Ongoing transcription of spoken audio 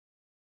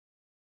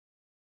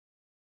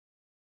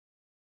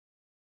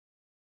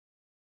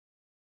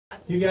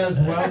You guys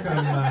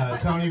welcome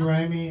Tony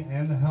Ramey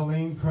and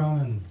Helene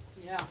Cronin.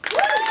 Yeah.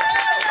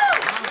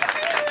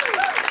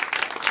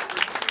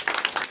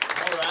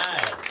 All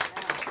right.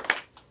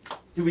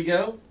 Do we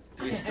go?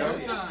 Do we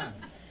start? Yeah,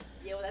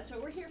 well, that's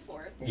what we're here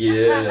for.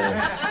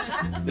 Yes.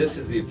 This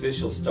is the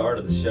official start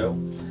of the show.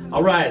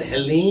 All right,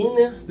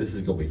 Helene, this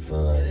is going to be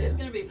fun. It is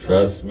going to be fun.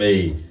 Trust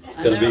me, it's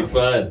going to be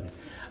fun.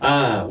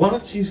 Why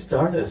don't you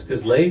start us?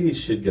 Because ladies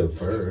should go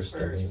first.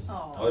 I mean,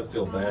 I would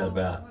feel bad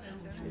about.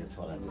 See, that's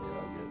what I do.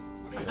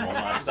 I'm on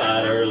my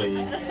side early.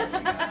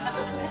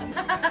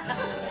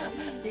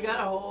 You got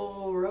a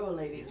whole row of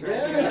ladies, right?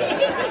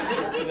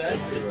 Yeah,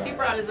 exactly right. He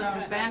brought his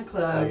own fan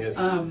club. Yes.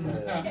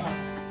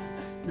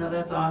 No,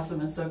 that's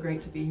awesome. It's so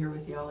great to be here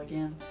with y'all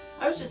again.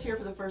 I was just here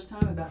for the first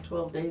time about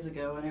 12 days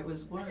ago, and it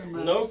was one of the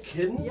most... No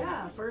kidding?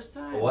 Yeah, first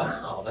time.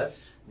 Wow,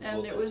 that's...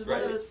 And well, it was that's one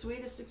of great. the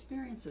sweetest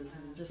experiences,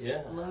 and just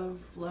Yeah. love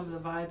the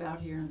vibe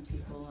out here and the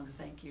people, and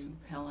thank you,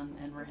 Helen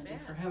and Randy,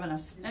 for having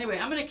us. Anyway,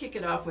 I'm going to kick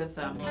it off with,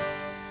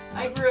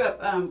 I grew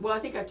up, well, I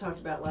think I talked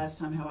about last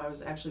time how I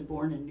was actually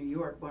born in New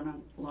York, born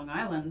on Long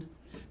Island,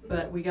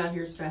 but we got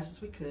here as fast as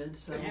we could,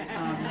 so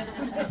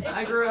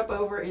I grew up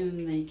over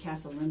in the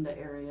Casa Linda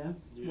area,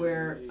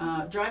 where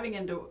driving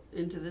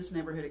into this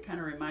neighborhood, it kind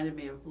of reminded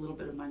me of a little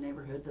bit of my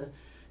neighborhood. The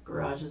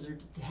garages are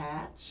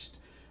detached,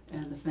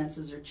 and the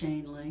fences are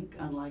chain link,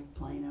 unlike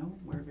Plano,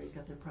 where everybody's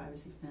got their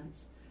privacy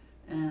fence.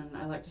 And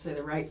I like to say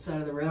the right side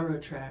of the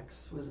railroad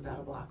tracks was about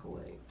a block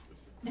away.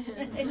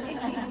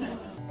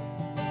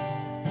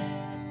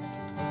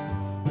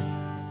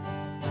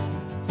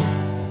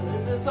 So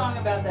this is a song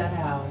about that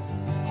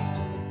house.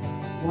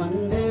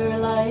 One bare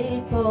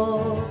light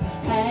bulb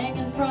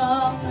hanging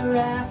from the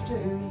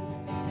rafters.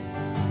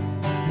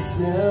 The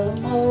smell of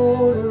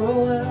motor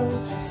oil,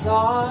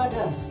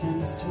 sawdust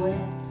and sweat.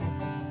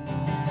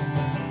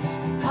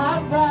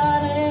 Hot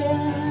rod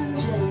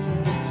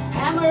engines,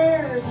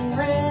 hammers and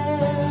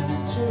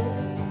wrenches,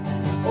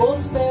 old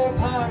spare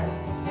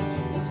parts,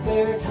 and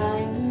spare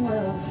time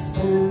well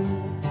spent.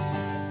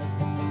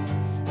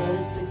 But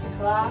it's 6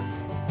 o'clock,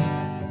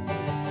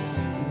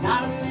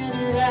 not a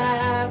minute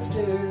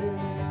after.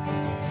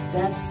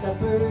 That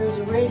supper's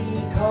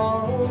ready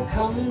call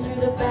come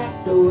through the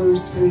back door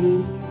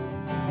screen.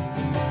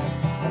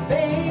 A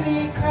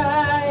baby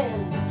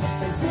crying,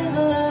 the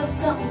sizzle of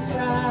something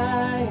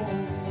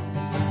frying.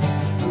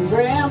 And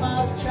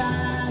Grandma's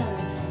trying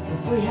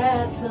if we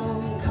had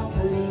some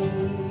company.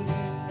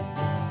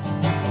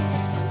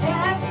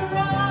 Dad's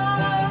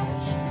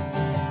garage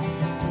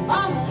to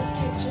Mama's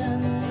kitchen.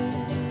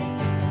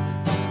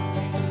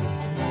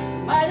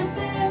 Might have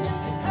been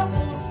just a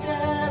couple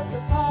steps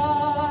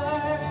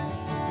apart,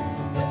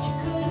 but you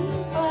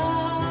couldn't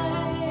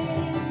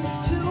find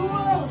two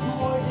worlds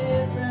more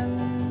different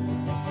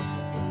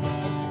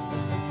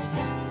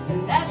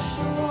than that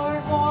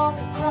short walk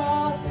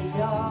across the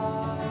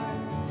yard.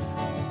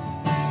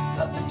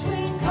 But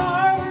between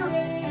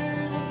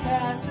carburetors and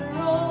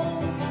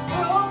casseroles,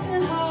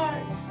 broken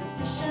hearts and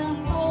fishing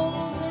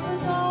poles, there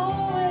was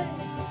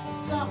always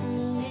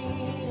something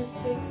needed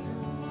fixing.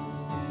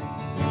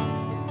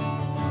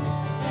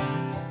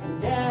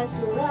 Dad's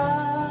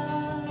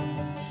garage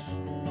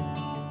and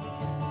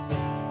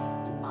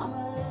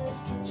Mama's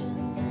kitchen.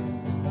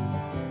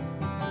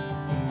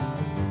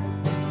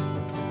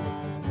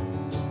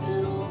 Just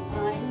an old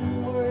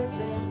pine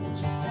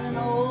workbench and an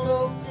old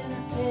oak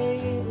dinner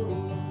table,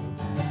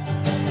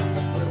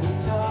 where we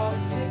talk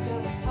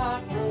pickups,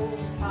 pot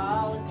roast,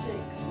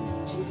 politics,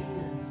 and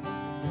Jesus.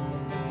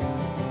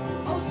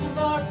 Most of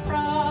our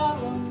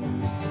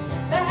problems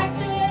back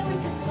then we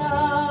could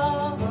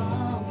solve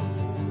them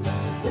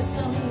with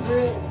some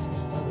grit,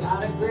 a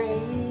lot of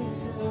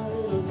grace, and a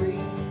little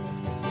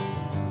grease.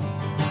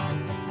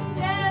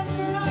 Dad's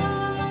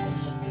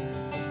garage,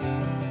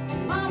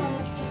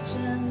 Mama's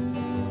kitchen.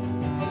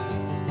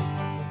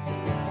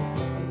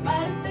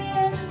 Might have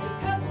been just a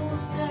couple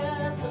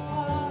steps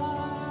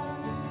apart,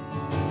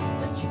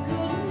 but you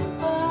couldn't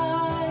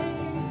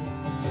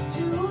find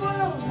two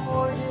worlds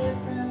more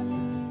different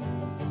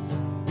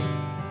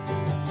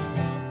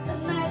than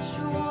that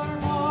short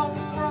walk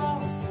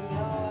across the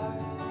yard.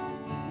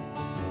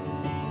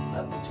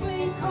 But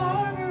between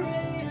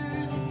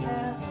carburetors and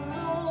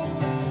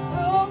casseroles,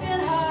 broken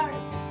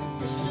hearts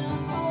and fishing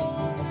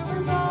poles, there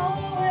was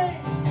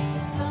always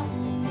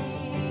something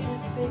needed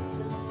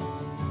fixing.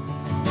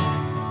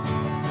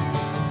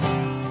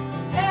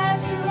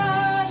 Dad's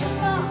garage and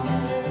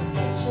Mama's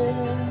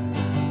kitchen.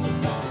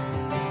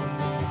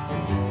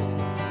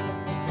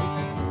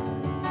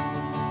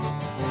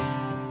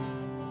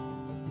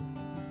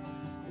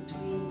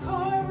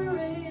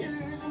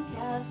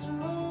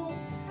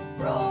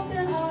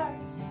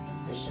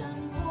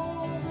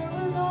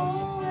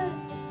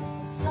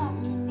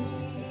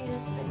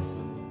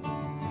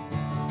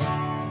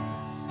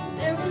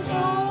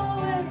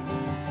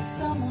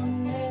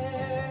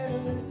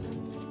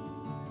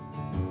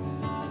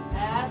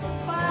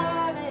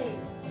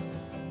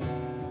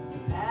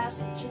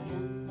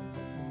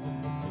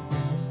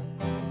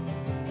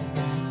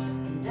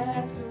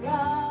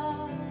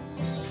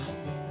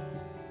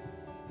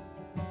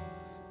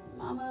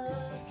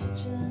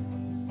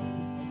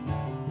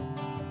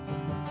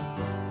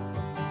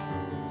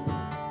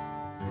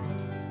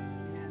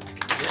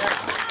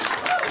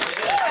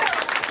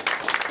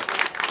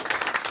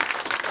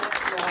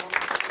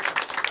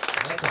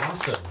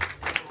 awesome.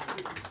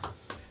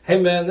 Hey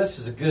man, this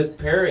is a good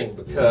pairing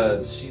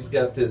because she's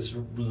got this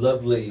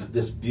lovely,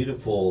 this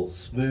beautiful,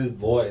 smooth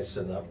voice,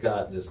 and I've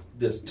got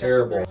this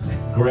terrible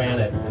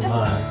granite in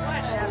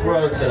my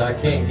throat that I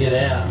can't get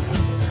out.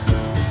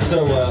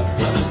 So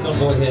I'm just gonna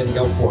go ahead and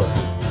go for it.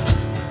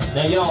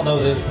 Now y'all know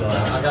this one.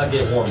 I gotta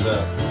get warmed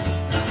up.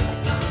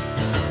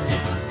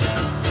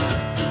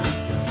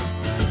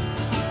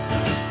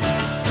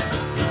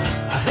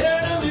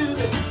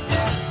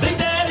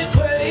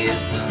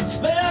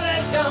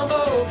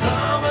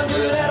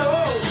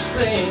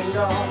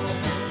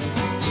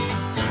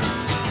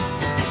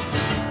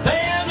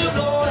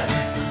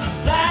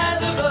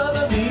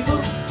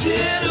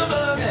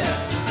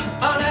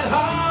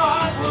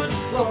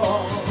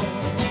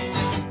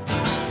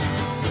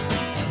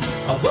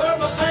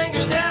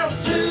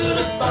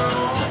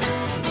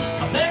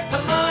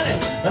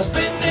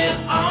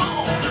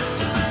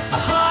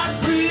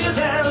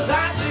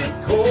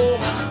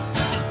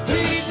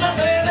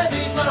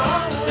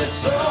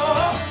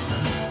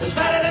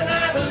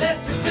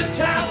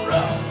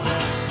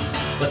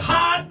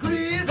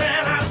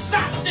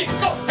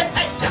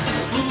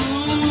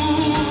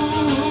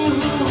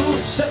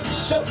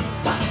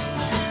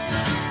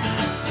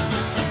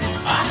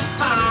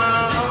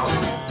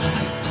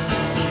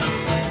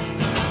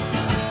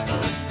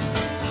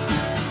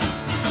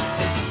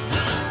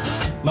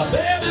 My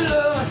baby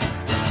love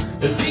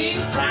is deep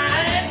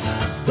fried,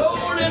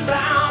 golden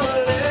brown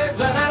legs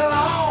and that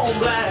long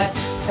black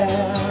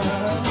hair.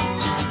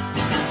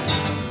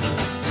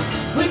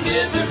 We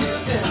give it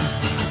looking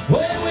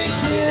when we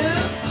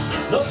kiss,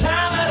 no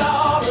time at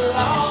all,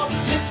 Lord,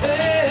 she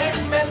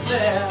take me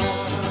there.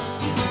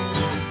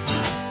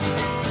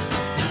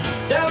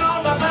 Down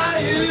on my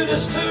bayou, the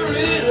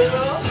story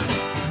love,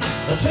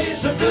 a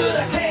taste so good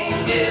I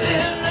can't get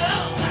enough.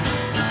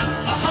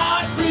 A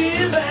heart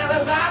breathes and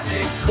as I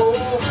take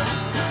cold,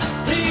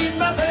 feed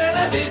my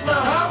belly, feed my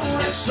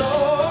hungry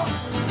soul.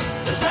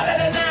 It's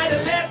Saturday night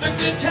and let the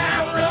good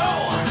time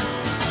roll.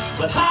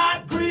 But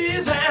heart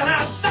grieves and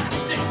I stop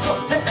to go.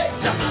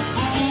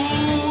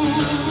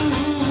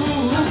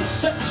 Ooh,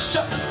 such a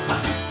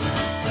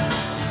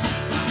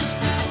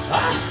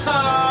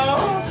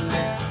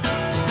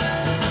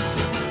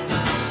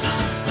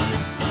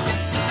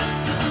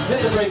let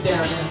it break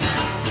down there.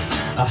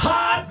 A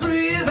heart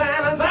grieves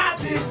and as I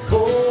take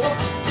cold,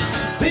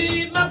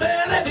 feed my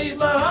belly, feed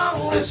my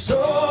hungry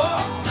soul.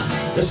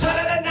 It's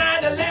Saturday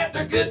night and let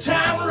the good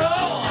time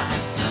roll.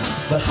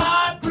 But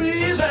heart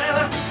grieves and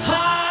a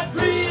heart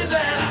grieves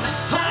and a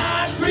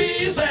heart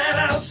grieves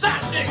and a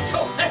Saturday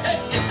cold.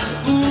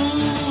 Ooh,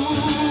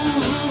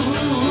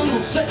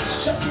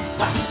 such a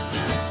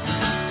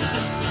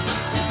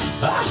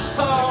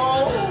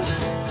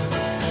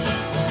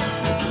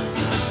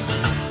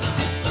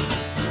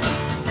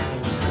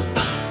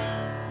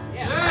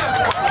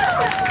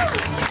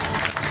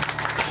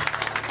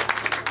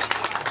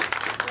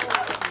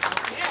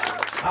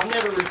I've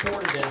never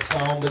recorded that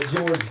song, but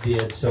George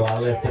did, so I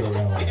left it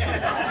alone.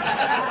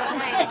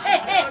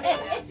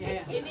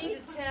 You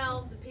need to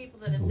tell the people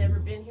that have never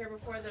been here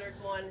before that are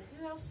going,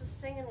 who else is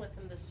singing with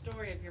them, the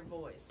story of your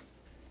voice.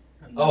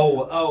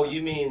 Oh,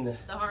 you mean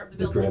The the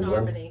built-in gremlin?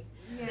 harmony.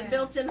 The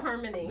built-in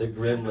harmony. The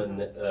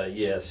gremlin,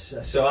 yes.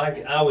 So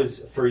I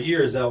was, for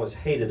years, I was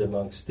hated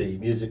amongst the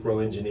Music Row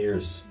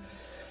engineers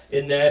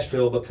in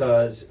Nashville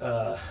because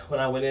when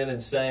I went in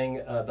and sang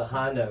the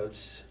high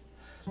notes,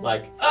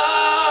 like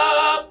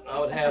up, I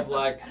would have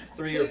like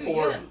 3 or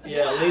 4,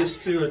 at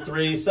least 2 or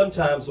 3.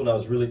 Sometimes when I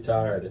was really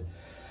tired,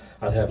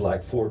 I'd have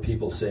like 4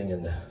 people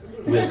singing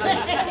with me.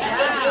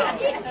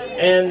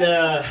 And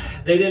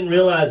they didn't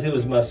realize it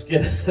was my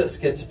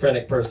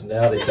schizophrenic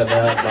personality coming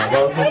out of my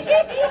vocals.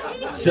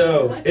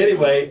 So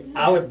anyway,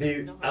 I would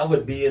be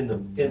in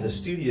the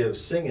studio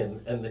singing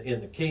in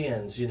the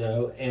cans, you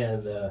know,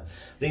 and the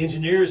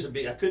engineers would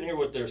be, I couldn't hear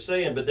what they were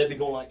saying, but they'd be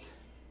going like,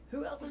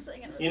 Who else is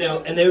singing? you know,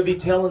 and they would be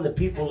telling the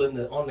people on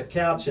the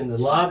couch in the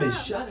lobby,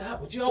 shut up,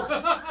 would y'all,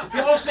 if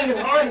y'all singing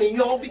harmony,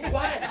 y'all be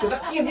quiet, because I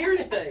can't hear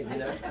anything, you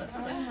know.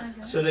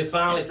 So they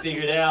finally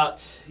figured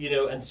out, you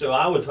know, and so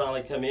I would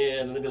finally come in,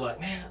 and they'd be like,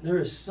 man, there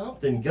is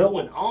something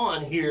going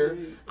on here.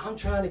 I'm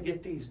trying to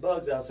get these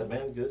bugs out. I said,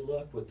 man, good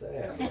luck with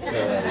that.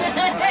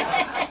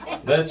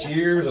 Because that's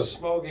years of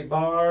smoky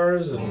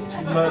bars and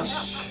too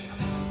much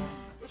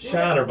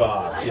Shiner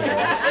Bob, you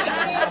know.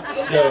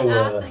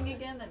 So, Thing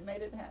again that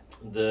made it happen.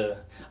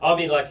 I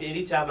mean, like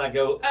anytime I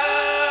go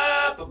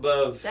up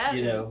above, That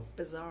you is know,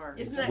 bizarre.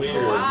 it's that weird.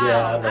 cool?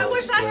 Yeah, I know,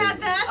 wish it's I had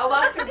crazy. that. A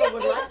lot of people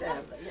would like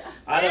that, but yeah.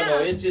 I don't know.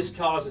 It just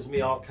causes me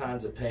all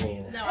kinds of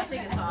pain. No, I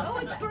think it's awesome. Oh,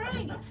 it's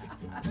great.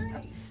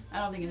 I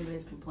don't think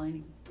anybody's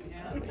complaining.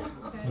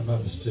 Some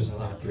of us just I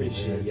not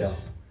appreciate y'all.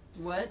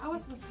 What?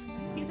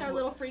 He's our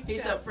little freak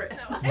He's show. up for it.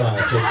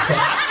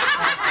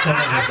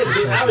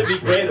 I would be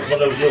great at one of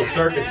those little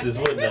circuses,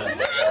 wouldn't I?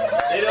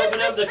 They'd open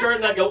up the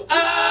curtain, I'd go,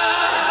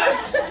 ah!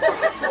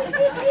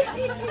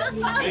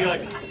 Be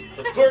like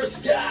the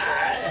first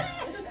guy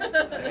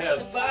to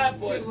have 5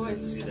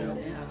 voices, you know.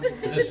 Yeah.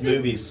 This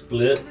movie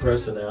split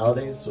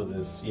personalities with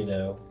this, you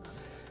know,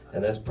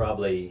 And that's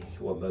probably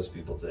what most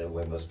people think, the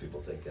way most people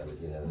think of it,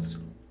 you know, this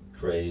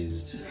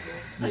crazed,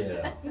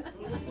 yeah.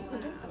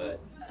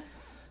 But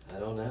I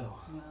don't know.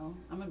 Well,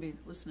 I'm gonna be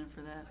listening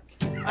for that.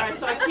 All right,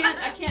 so I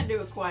can't do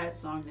a quiet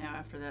song now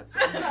after that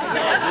song.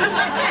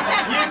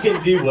 You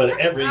can do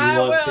whatever you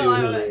want to,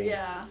 Helene.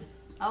 Yeah.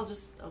 I'll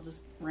just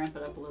ramp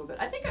it up a little bit.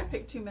 I think I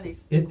picked too many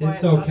It's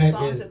quiet okay,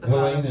 songs at the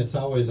Helene. bottom. It's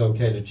always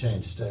okay to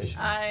change stations.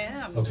 I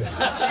am. Okay.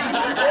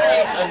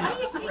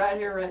 Stations right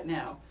here, right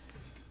now.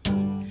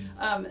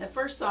 The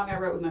first song I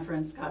wrote with my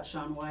friend Scott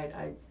Sean White.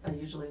 I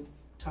usually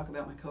talk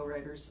about my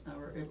co-writers,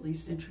 or at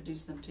least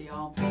introduce them to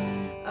y'all.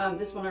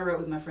 This one I wrote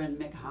with my friend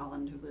Mick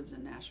Holland, who lives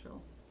in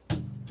Nashville.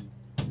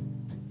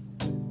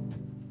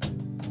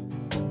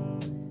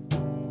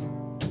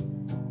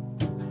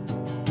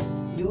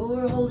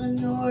 You're holding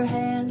your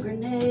hand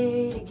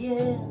grenade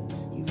again.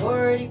 You've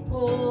already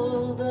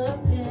pulled the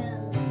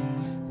pin,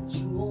 but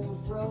you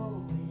won't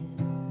throw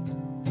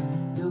it.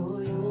 No,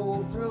 you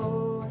won't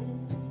throw it.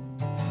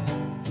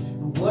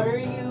 And what are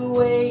you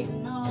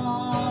waiting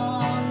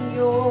on?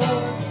 You're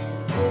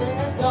as good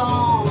as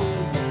gone.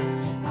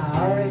 I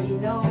already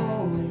know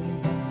it.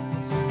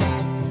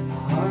 I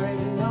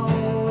already know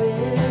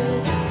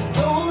it. So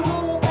don't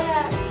hold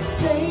back.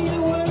 Say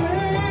the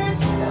words.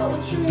 Tell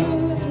the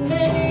truth and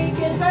make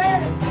it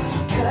hurt.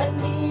 Cut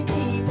me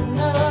deep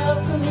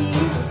enough to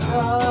leave a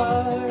scar.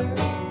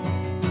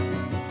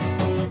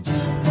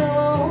 Just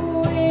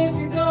go if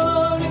you're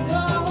gonna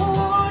go.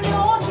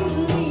 Don't you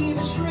leave a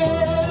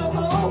shred of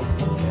hope.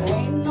 There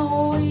ain't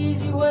no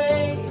easy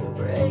way to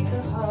break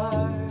a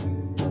heart.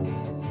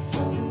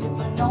 And if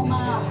I know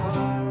my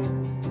heart,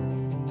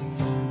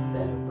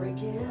 better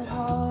break it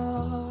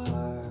hard.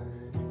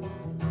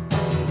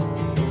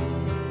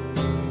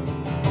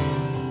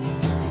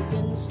 You've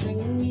been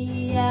stringing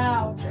me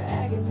out,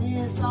 dragging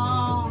this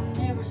on.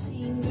 Never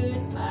seen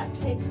goodbye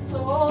take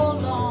so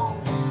long.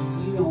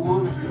 You don't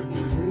wanna put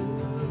me through.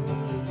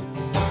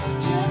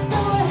 Just go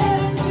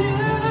ahead and do it.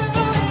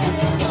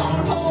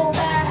 Don't hold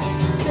back.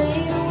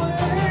 Say the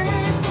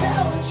words.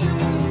 Tell the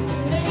truth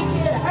and make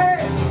it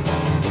hurt.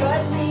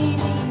 Cut me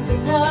deep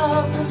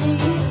enough to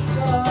leave a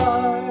scar.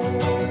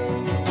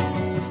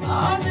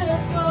 I'll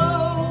just go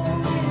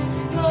if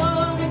you're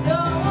gonna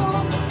go.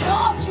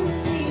 Don't you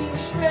leave a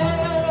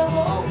shred of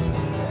hope.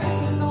 There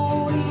ain't no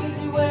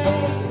easy way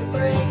to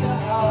break a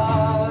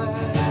heart.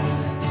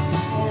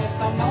 And if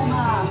I know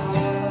my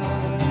heart,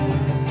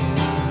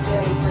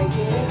 better break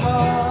it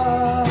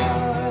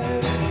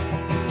hard.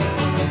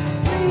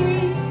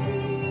 Please,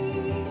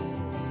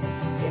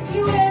 if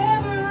you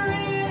ever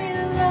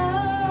really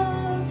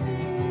love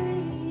me,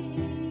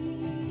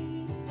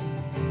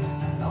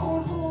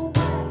 don't hold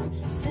back.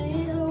 Say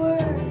the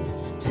words,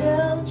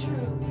 tell the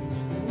truth,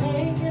 and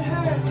make it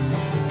hurt.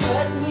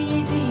 Cut me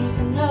deep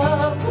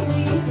enough to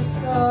leave a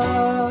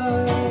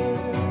scar.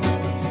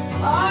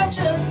 I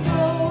just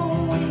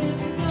go if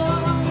you're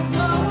gonna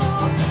go.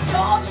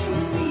 Don't you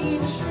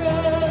leave a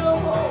shred of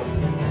hope.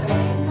 There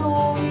ain't no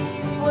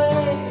easy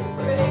way to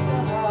break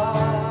a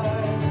heart.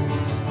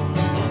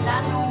 And I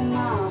know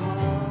my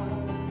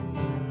heart,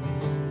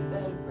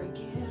 better break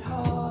it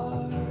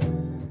hard.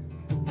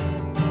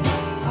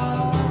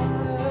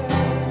 Hard.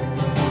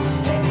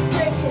 Baby,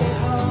 break it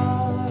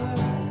hard.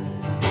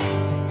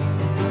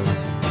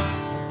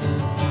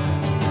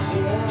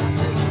 Yeah,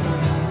 break it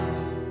hard.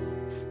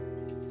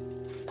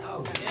 Oh,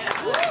 yeah.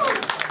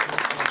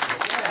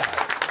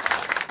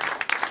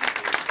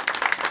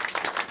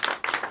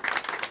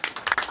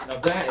 Now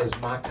that is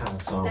my kind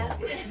of song. Yeah.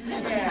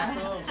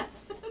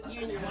 You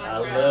and your I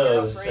white trash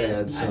love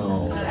girlfriend. sad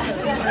songs.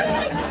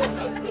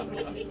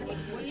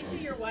 Will you do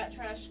your white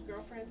trash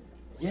girlfriend?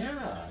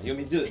 Yeah, you want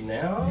me to do it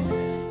now?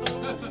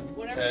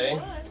 Whatever Okay. you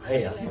want.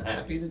 Hey, I'm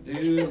happy to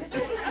do.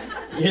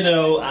 You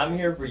know, I'm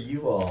here for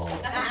you all,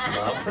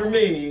 not for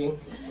me.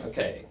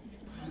 Okay.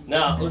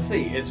 Now, let's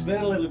see. It's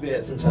been a little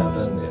bit since I've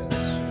done this.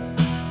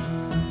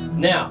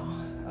 Now,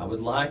 I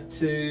would like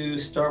to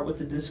start with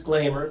the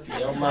disclaimer, if you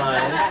don't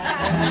mind.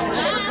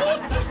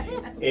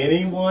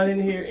 Anyone in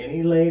here,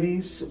 any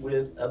ladies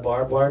with a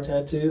barbed wire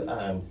tattoo,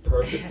 I'm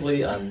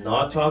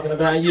not talking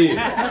about you.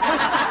 Okay?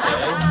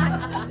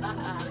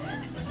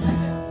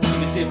 Let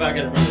me see if I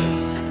can remember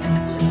this.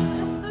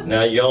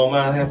 Now, y'all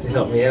might have to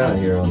help me out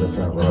here on the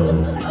front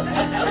row.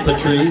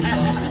 Patrice.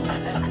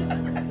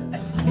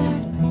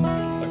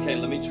 Okay,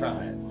 let me try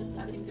it.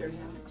 I think they're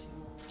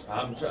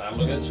having to. I'm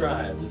gonna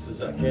try it.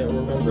 I can't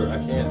remember. I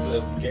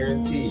can't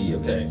guarantee.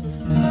 Okay.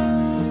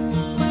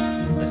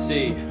 Let's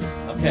see.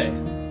 Okay.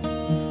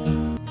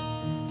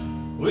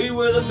 We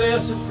were the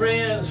best of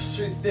friends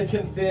through thick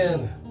and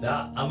thin.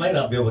 Now, I may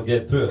not be able to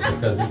get through it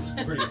because it's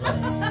pretty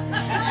funny.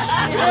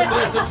 We were the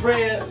best of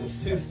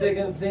friends through thick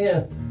and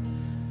thin.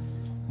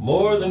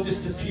 More than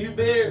just a few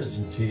beers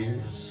and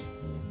tears.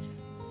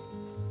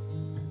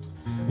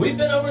 We've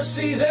been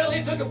overseas.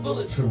 Ellie took a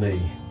bullet for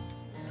me.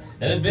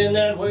 And it'd been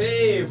that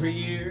way for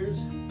years.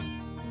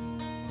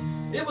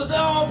 It was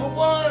all for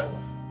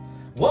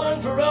one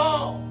for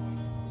all.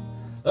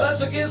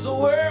 Us against the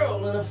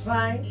world in a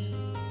fight.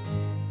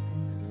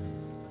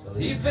 Well,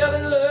 he fell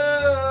in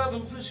love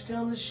and push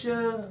come to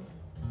shove,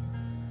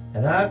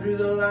 and I drew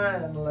the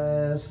line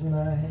last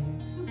night.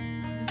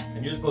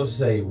 And you're supposed to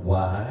say,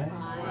 why?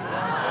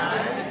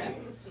 Why?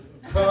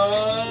 'Cause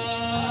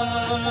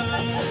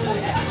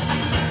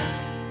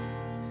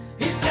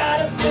he's got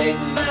a big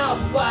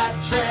mouth, white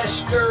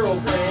trash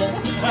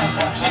girlfriend.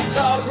 She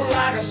talks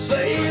like a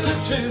sailor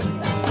too.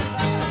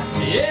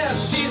 Yeah,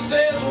 she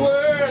says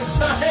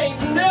words I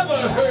ain't never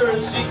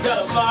heard. She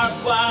got a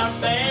barbed wire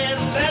band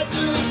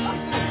tattoo.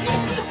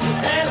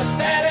 And if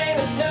that ain't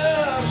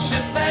enough, she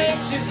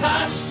thinks she's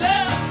hot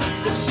stuff,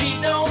 but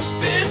she don't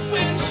spit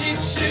when she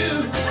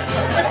chew.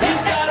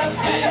 He's got a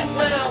big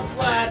mouth,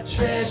 white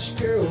trash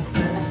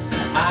girlfriend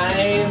I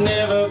ain't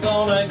never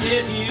gonna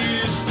get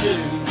used to.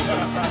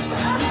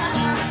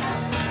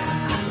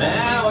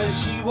 Now as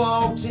she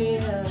walked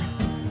in,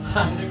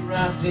 I knew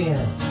right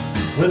then,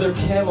 with her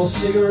Camel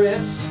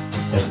cigarettes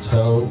in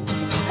tow.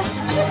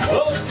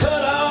 Those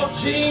cut-off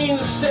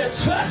jeans said,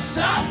 truck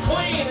stop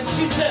queen, and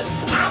she said,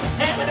 I'm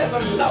having as a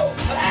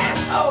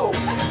low-class hoe.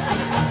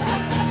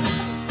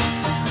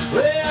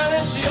 Well,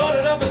 then she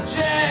ordered up a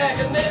jack,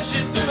 and then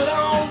she threw it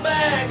on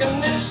back,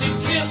 and then she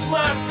kissed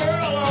my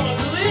girl on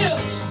the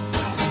lips.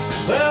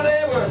 Well,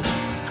 they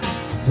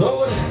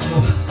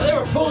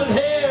were pulling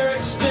hair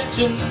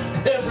extensions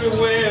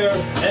everywhere,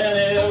 and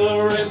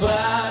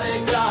everybody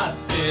got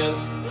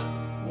pissed.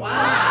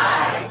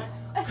 Why?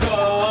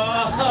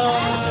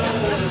 'Cause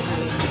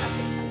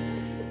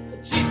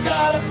she's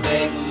got a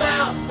big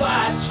mouth,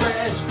 white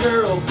trash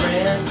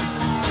girlfriend.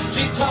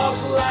 She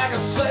talks like a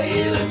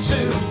sailor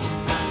too.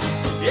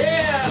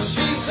 Yeah,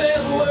 she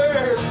says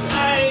words I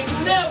ain't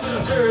never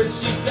heard.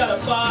 She's got a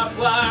barbed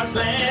wire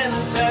band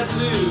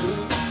tattoo.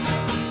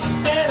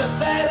 And if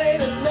that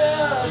ain't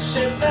enough,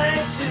 she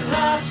thinks she's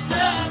hot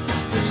stuff,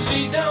 but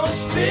she don't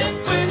spit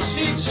when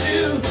she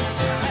chew.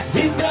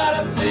 He's got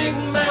a big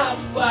mouth,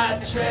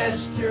 white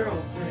trash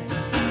girlfriend.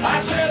 I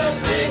said a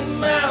big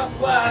mouth,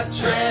 white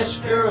trash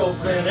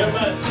girlfriend.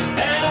 Everybody,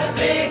 and a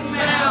big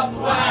mouth,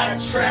 white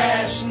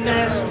trash,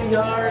 nasty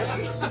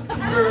arse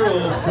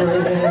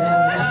girlfriend.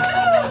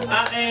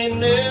 I ain't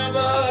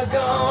never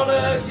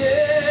gonna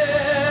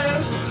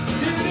get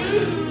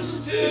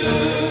used to.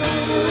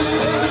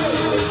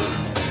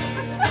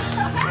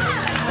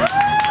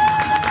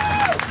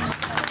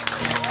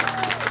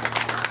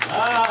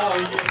 Oh,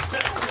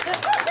 yes.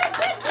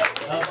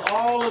 Of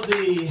all of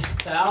the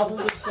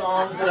thousands of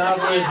songs that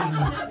I've written,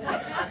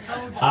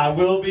 I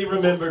will be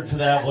remembered for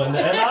that one,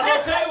 and I'm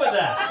okay with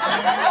that.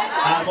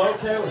 I'm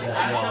okay with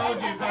that. I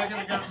told you if I could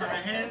have got my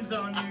hands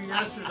on you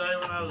yesterday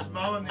when I was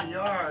mowing the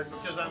yard,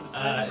 because I'm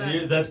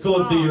singing that's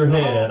going through your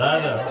head, I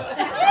know.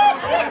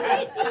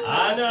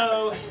 I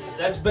know.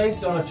 That's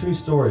based on a true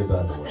story,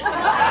 by the way.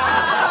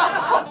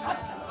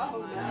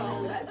 Oh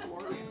no, that's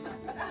worse.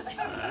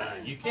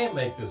 You can't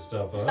make this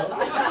stuff up.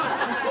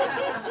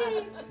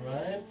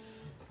 Right?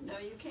 No,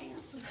 you can't.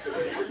 I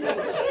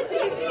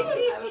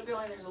have a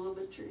feeling there's a little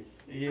bit of truth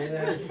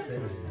Yes, there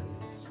is.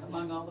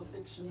 among all the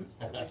fictions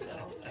that we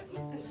tell.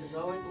 There's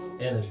always a little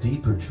bit And a of truth.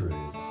 deeper truth,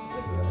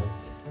 right?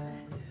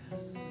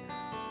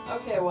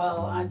 Okay,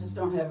 well, I just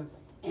don't have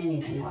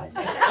anything like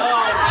that.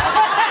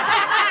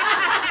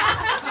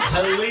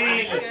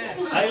 Helene.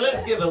 Hey,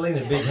 let's give Helene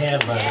a big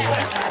hand, by the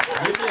way.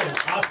 You're doing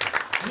awesome.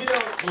 You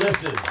don't,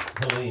 listen,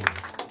 Helene.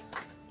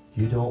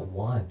 You don't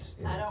want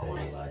anything I don't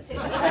want like that.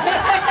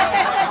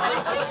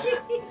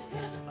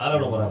 I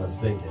don't know what I was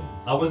thinking.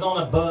 I was on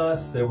a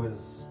bus. There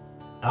was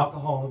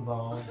alcohol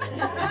involved. I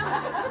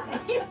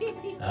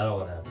don't know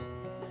what happened.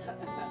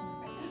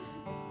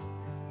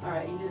 All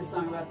right, you did a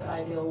song about the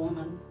ideal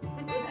woman.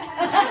 I'm going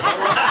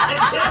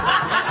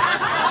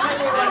to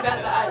do one about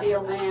the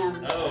ideal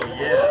man. Oh,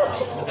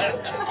 yes.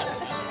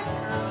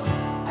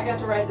 I got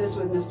to write this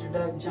with Mr.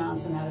 Doug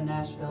Johnson out of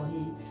Nashville.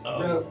 He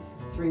wrote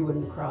 3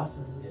 Wooden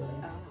Crosses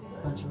and a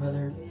bunch of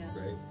other That's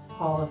great.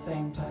 Hall of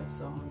Fame type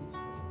songs.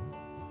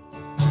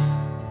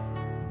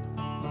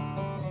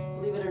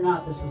 Believe it or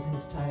not, this was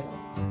his title.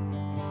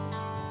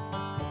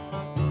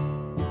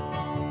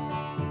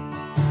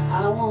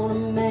 I want a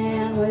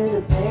man with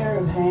a pair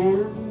of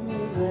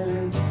hands that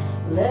are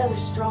leather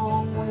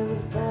strong with a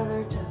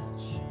feather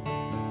touch,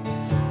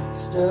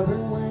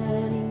 stubborn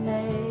when he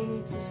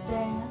makes a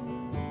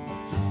stand,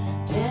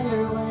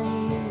 tender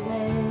when he's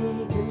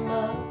making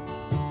love,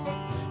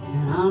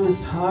 an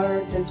honest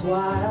heart that's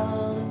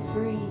wild and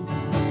free,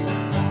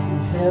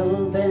 and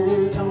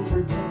hell-bent on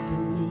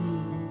protecting me.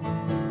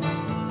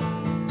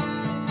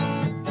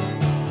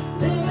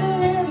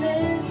 Living in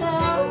this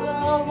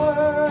outlaw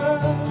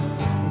world,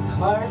 it's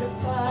hard to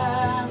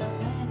find them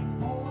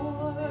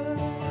anymore.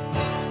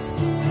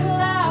 Still,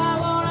 I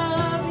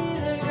wanna be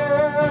the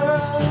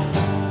girl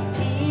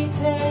he'd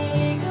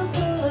take a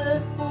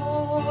bullet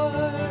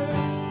for,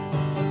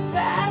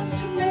 fast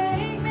to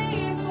make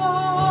me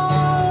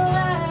fall,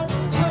 as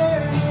to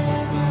turn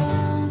and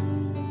run.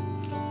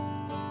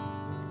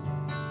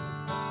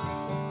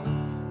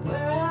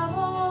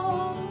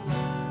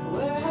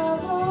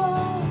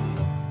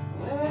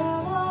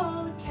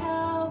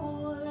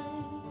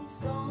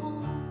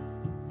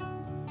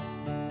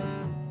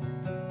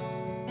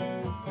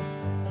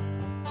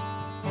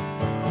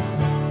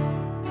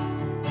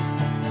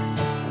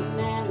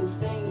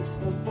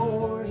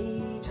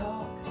 he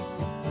talks,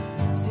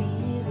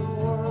 sees the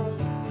world,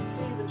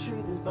 sees the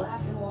truth is black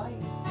and white.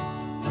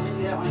 Let me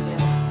do that one again.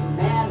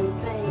 The man who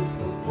thinks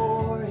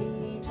before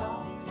he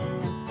talks,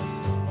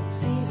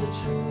 sees the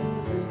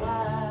truth is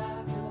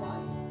black and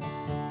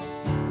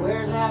white.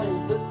 Wears out his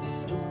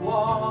boots to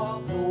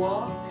walk the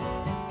walk,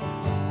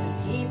 'cause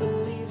he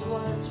believes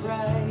what's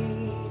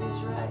right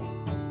is right.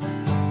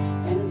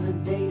 Ends the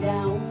day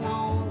down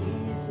on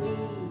his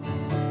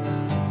knees,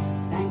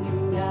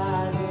 thanking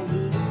God that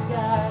he's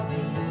got me.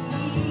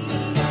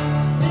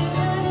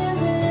 Living in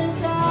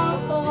this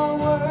outlaw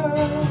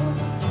world,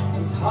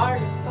 it's hard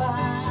to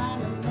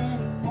find them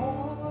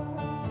anymore.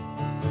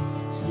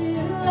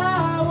 Still I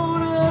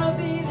wanna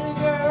be the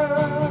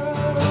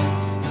girl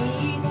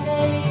he'd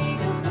take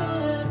a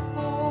bullet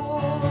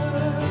for,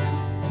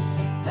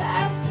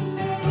 fast to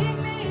make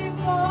me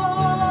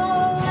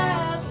fall,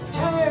 last to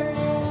turn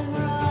and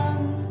run.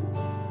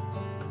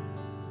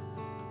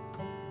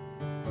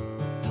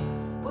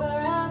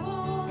 Where have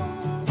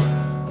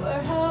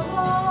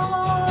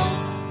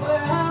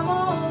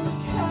all the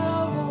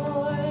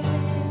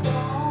cowboys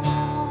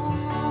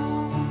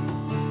gone?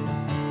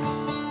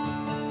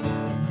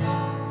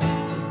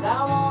 'Cause I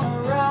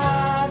wanna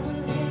ride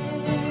with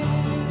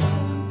him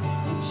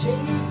and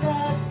chase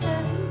that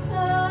setting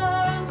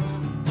sun.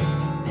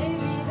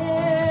 Maybe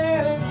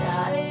they're a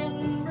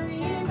dying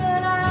breed,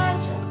 but I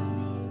just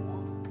need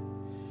one.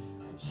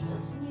 I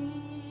just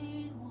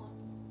need one.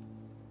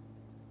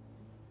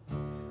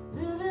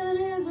 Living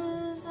in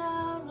this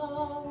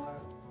outlaw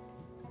world,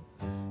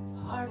 it's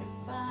hard to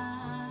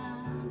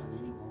find them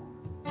anymore.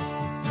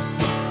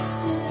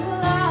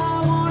 Still I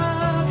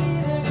wanna be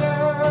the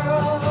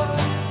girl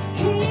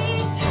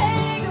he'd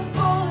take a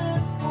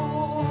bullet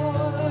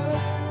for,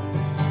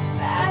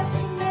 fast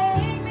to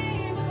make me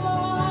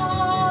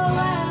fall,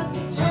 last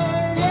to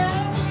turn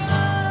and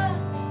run.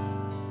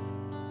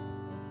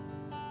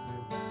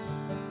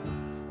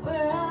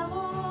 Where have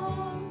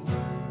all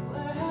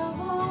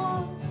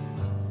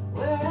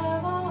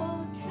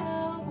the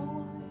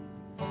cowboys?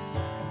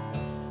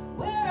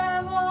 Where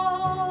have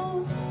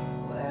all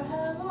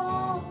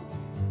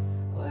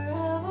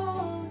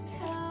the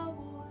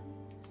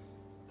cowboys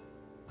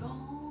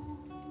gone?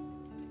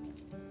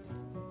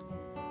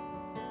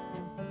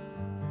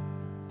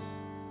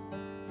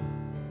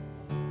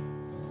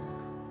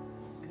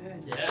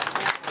 Good. Yeah.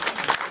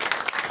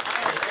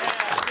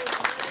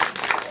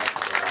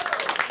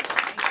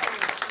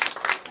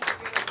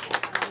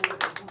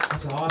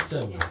 That's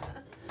awesome.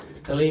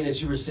 Helene,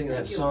 as you were singing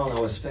that song, I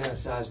was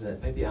fantasizing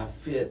that maybe I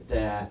fit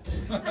that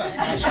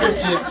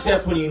description,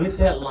 except when you hit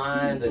that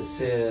line that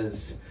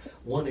says,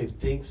 one who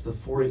thinks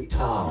before he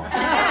talks.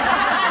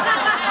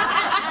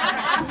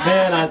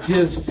 Man, I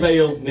just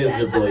failed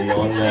miserably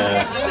on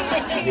that.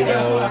 You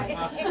know,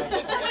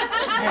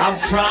 I'm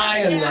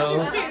trying though.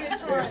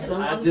 There's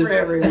someone just- for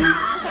everyone.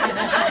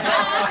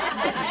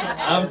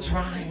 I'm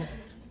trying.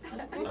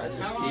 I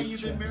just How long keep you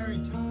been trying.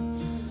 married to?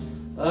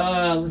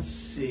 Let's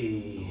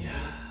see.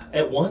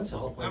 At once,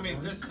 all at I once.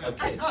 mean, this.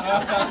 Okay.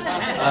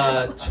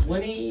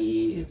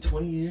 20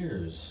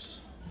 years.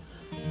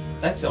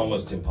 That's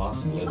almost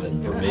impossible,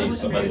 isn't it, for me,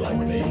 somebody like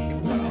me. I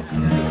don't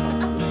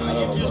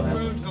know You just what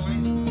happened. moved,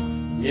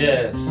 Helene?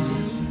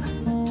 Yes.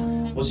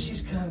 Well,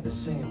 she's kind of the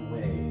same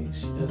way.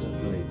 She doesn't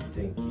really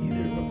think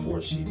either before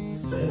she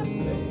says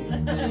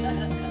things.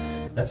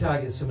 That's how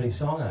I get so many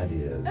song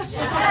ideas.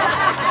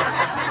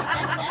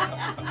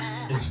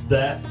 It's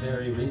that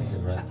very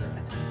reason right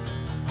there.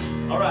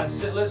 All right,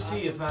 so let's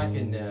see if I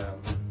can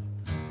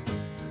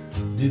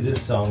do this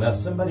song. Now,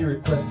 somebody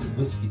requested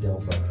Whiskey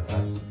Don't Burn,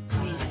 right?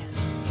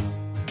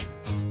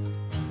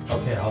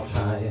 Okay, I'll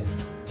try it.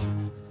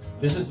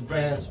 This is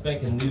brand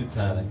spanking new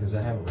kind of, because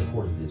I haven't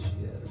recorded this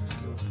yet. I'm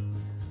still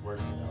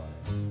working on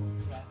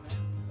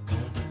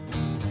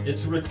it.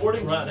 It's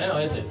recording right now,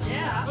 isn't it?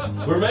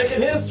 Yeah. We're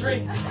making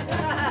history.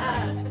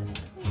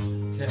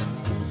 Okay.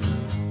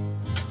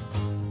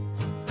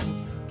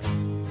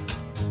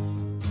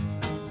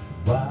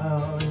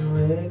 Wild and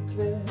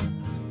reckless,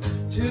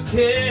 two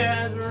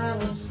cats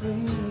running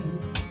free,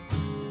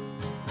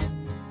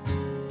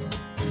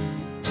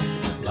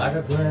 like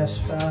a grass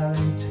fire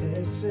in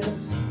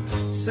Texas,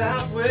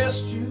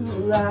 Southwest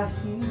July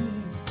heat.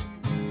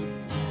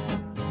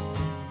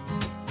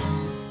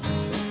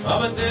 Oh,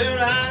 but there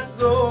I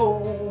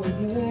go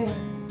again,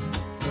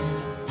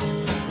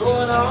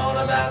 going on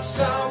about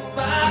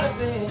somebody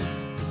then,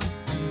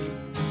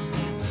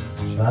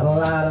 trying to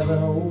light up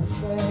an old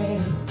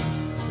flame,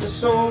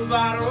 this old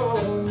bottle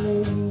of me.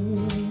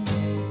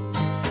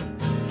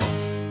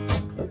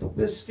 But the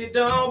whiskey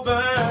don't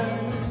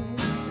burn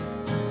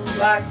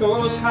like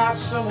those hot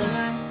summer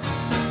nights.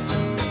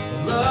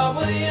 Love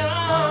with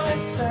young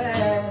and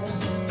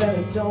fast, and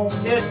it don't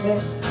get me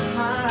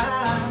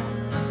high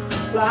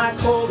like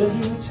holding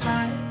you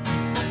tight.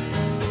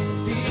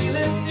 The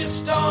feeling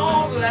just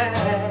don't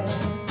last.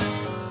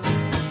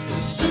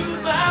 It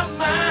soothes my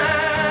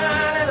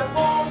mind and it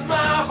warms my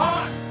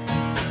heart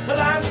till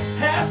I'm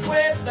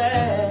halfway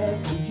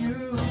back to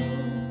you.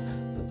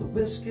 But the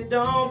whiskey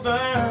don't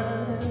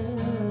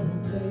burn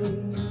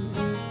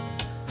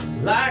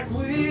like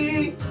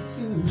we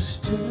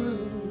used to.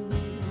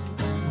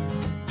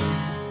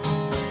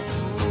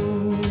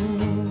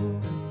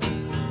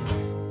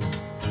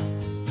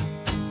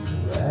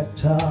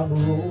 Ragtop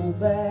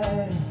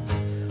rollback,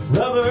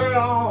 rubber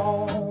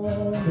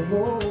on the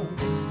road.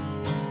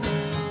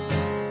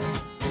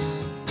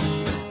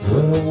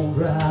 Good old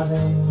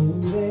driving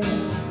movie,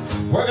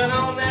 working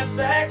on that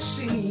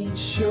backseat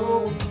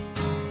show.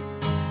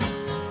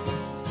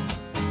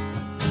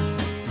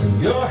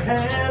 And your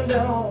hand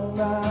on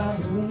my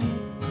knee,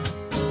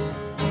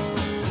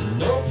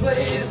 no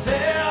place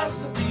else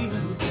to be.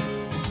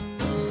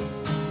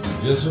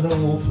 Just an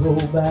old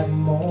throwback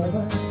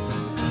moment,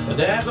 but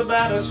that's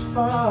about as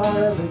far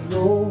as it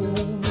goes.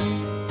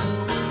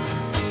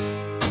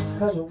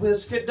 'Cause the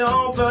whiskey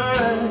don't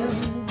burn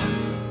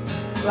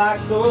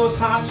like those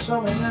hot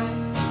summer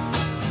nights.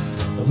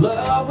 The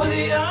love with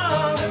the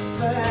young and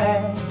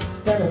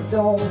fast, and it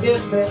don't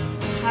get me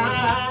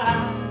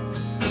high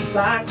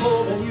like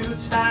holding you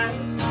tight.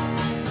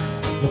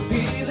 The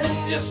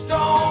feeling just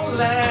don't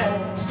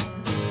last.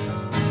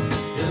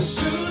 It'll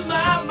soothe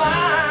my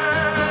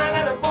mind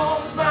and it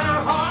warms my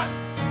heart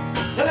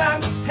till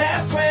I'm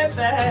halfway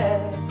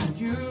back to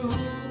you.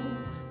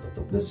 But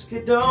the whiskey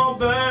don't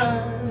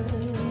burn,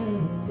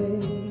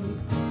 babe,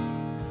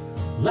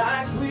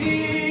 like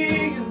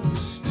we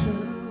used to.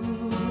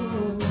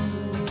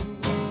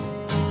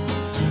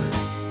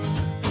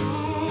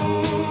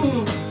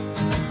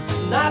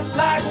 Not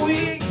like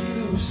we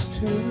used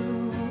to.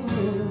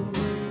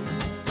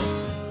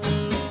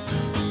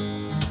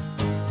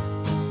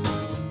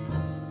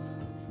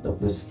 The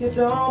whiskey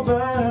don't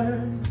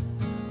burn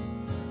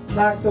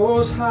like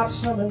those hot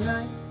summer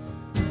nights,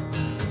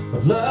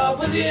 but love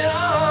with you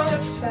young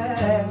and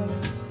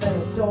fast,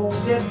 and it don't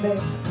get me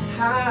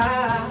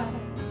high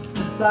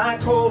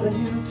like holding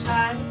you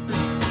tight.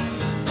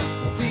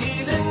 The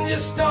feeling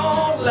just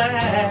don't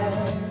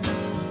last.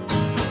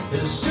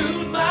 It'll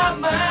soothe my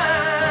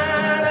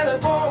mind and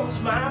it warms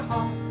my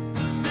heart,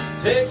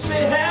 takes me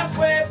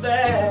halfway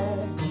back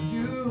to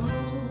you.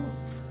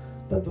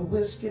 But the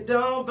whiskey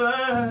don't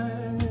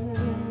burn,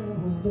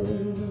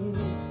 babe,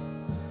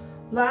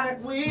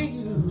 like we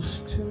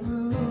used to.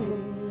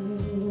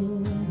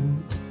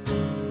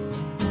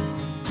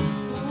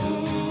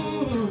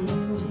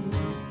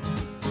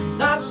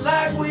 Not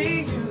like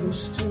we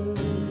used to.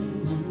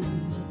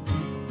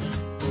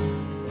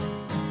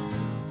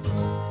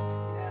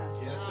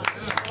 Yes, sir.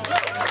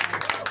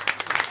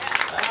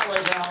 That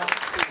was all.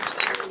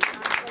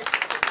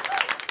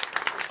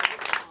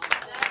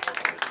 That was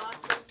an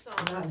awesome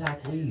song. Not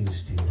like we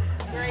used to.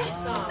 Great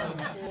song.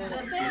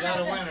 You got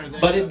a winner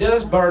there. But it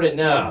does burn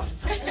enough.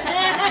 Is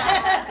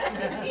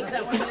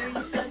that one new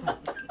you said?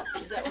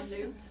 Is that one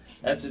new?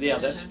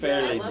 That's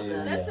fairly love new.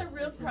 that. That's yeah. a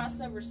real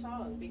crossover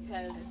song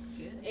because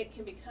it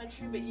can be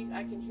country, but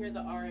I can hear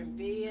the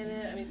R&B in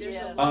it. I mean, there's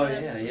a Oh lot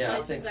of yeah, I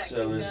places think that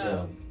so. can As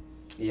go.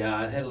 yeah,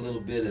 I had a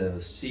little bit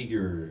of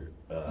Seeger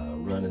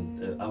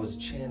running. I was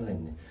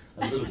channeling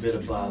a little bit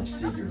of Bob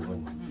Seger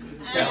when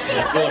that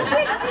was going,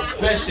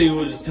 especially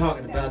when he was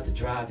talking about the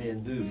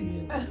drive-in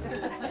movie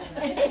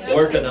and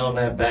working on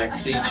that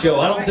backseat show.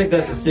 I don't think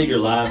that's a Seeger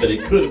line, but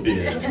it could have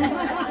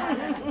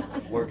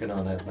been. Working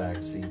on that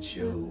backseat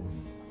show.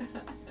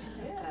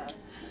 Yeah, it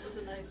was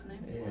a nice name.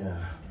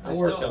 Yeah, I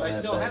worked on They that.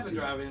 still have a backseat.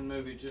 drive-in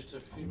movie, just a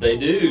few. They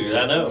do.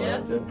 I know.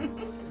 Yeah.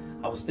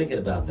 I was thinking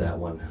about that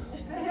one.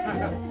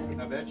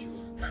 I bet you.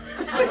 All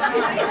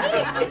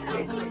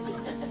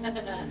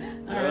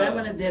right, I'm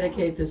going to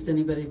dedicate this to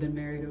anybody been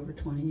married over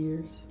 20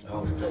 years.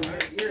 Oh, So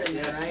you're in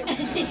there, right?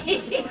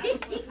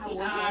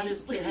 No, I'm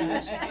just kidding.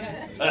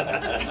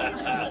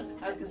 I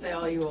was going to say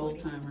all you old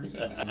timers.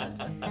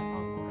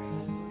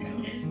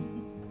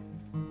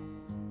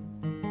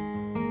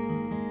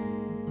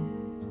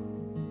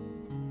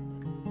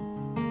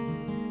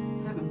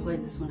 Haven't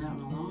played this one out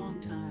in a long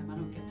time. I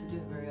don't get to do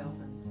it very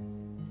often.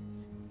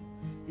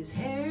 His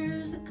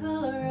hair's the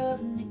color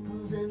of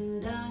nickels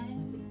and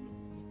dimes.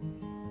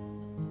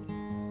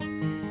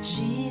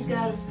 She's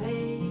got a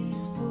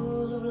face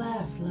full of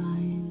laugh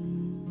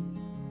lines.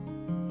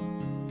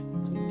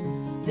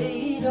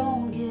 They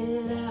don't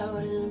get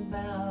out and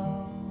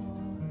about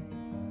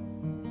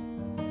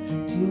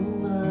too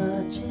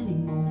much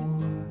anymore.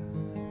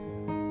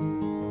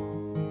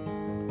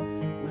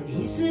 When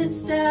he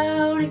sits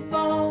down, he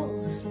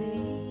falls asleep.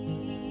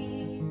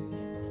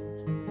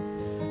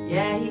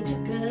 Yeah, he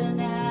took a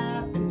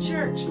nap in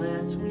church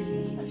last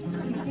week.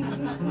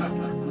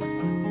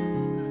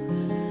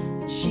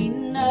 She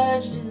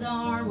nudged his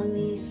arm when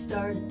he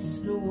started to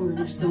snore.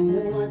 There's so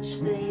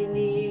much they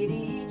need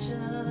each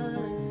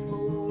other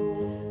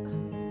for.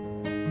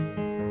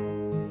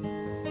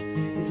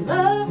 His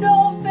love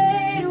don't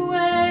fade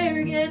away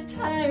or get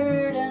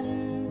tired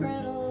and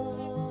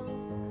brittle.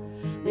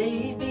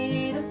 They'd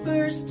be the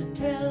first to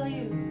tell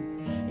you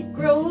it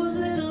grows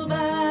little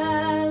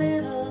by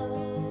little.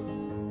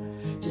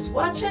 Just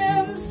watch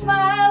him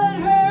smile at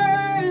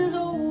her, his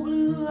old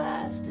blue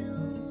eyes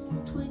still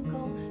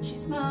twinkle. She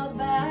smiles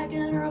back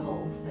and her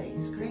whole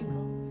face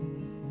crinkles.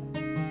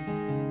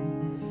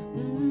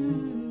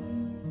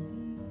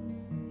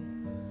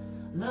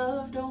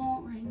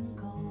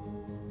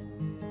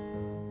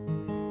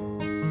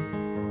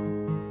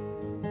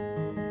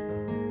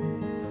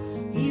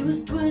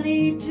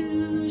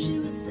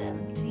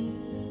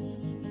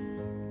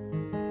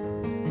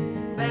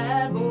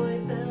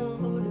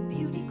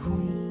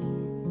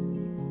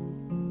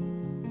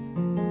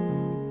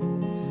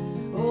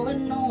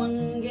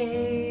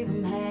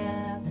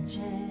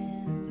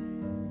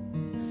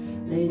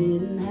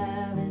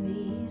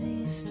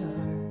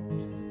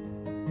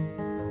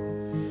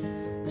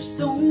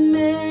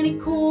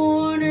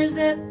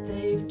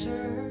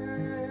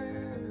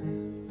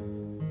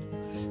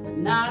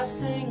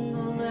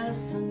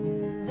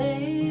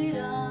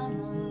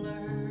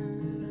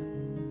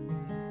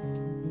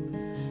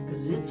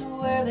 It's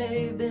where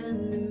they've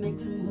been that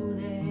makes them who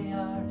they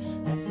are.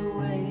 That's the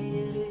way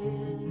it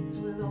is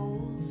with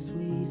old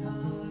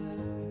sweetheart.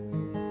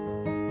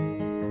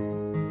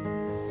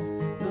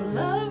 No,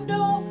 love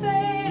don't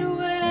fade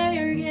away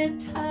or get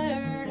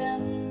tired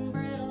and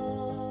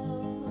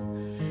brittle.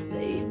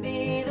 They'd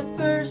be the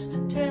first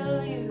to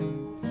tell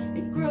you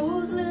it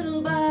grows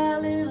little by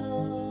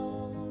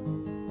little.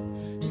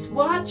 Just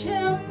watch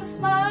him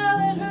smile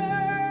at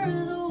her,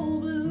 his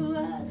old blue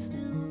eyes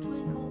still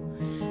twinkle.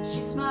 She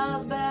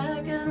smiles back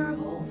and her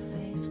whole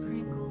face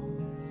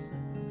crinkles.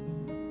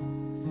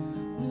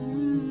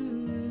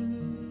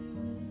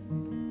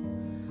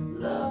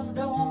 Love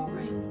don't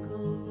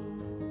wrinkle.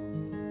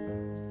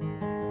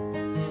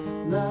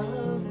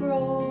 Love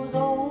grows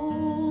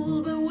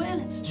old, but when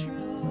it's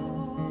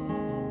true,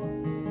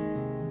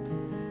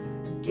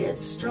 it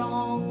gets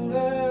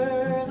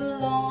stronger the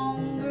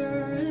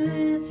longer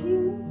it's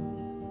used.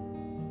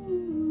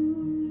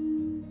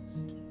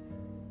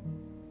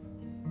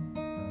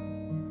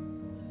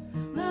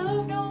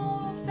 Love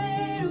don't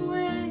fade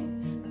away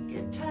or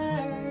get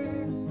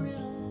tired and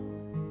brittle.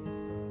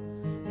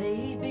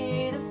 They'd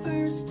be the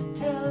first to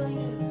tell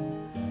you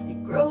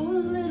it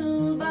grows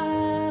little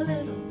by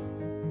little.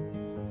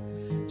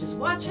 Just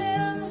watch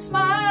him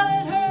smile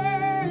at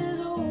her,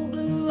 his old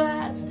blue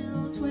eyes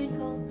still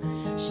twinkle.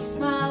 She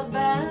smiles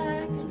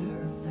back and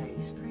her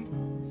face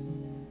crinkles.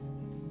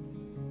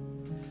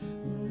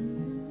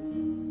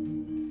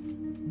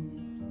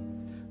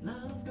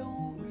 Love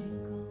don't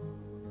wrinkle.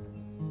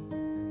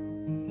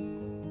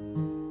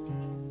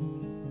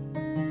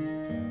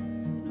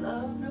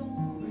 Love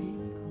don't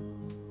wrinkle.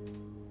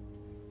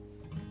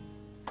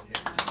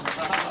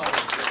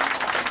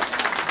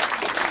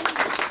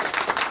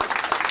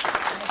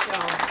 Thank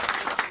y'all.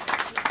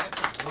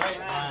 Great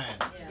line.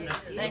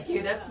 Thank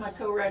you. That's my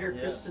co-writer,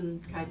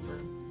 Kristen Kuiper.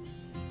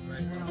 I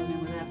don't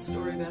remember that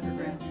story about her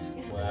grandma.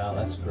 Wow,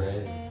 that's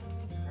great.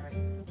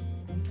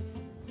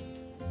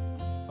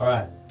 All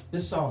right,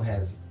 this song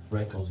has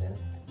wrinkles in it.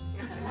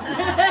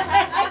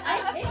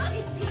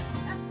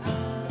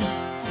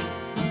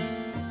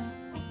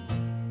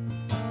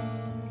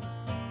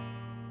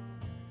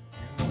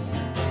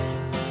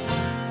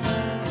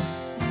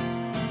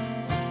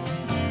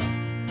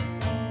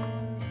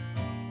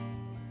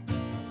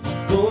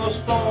 Those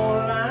 4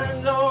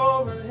 lines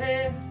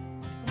overhead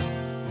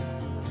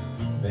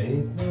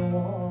make me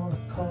wanna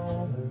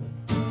call her,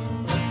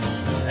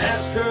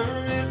 ask her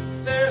if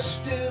there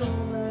still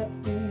might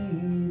be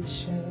a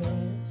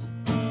chance.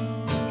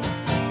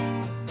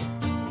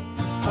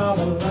 How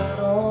the line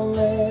on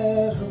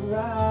that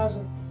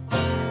horizon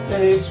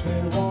makes me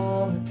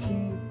wanna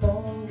keep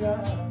on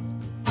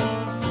driving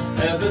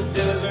as the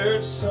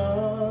desert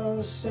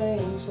sun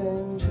sinks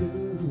into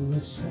the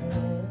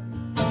sand.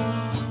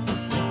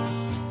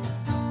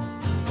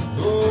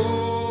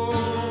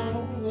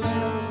 Oh,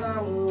 as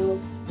I'm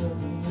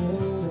looking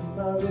into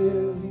my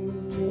rearview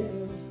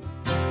mirror,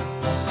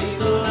 I see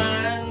the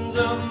lines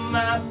of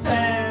my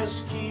past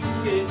keep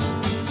getting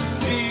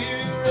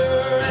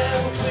clearer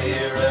and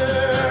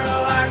clearer,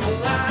 like the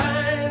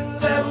lines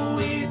that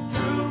we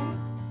drew,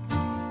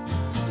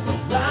 the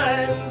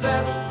lines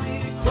that we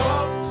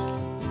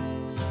crossed,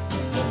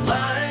 the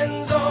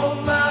lines on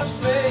my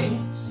face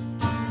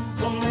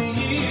from the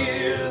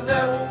years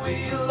that we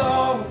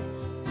lost.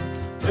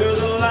 They're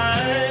the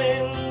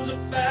lines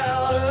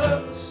about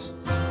us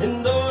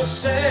in those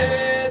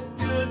sad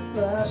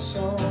goodbye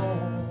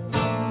songs,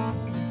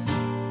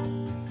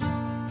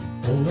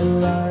 and the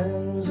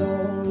lines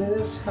on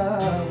this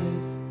highway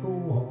go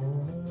on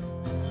and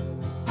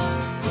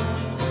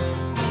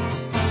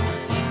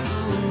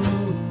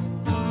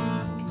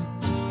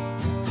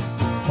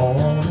on.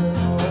 On and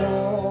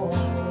on.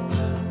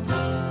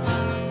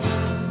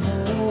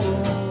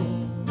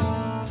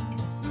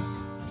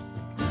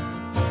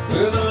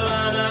 With the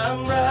line I'm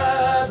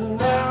riding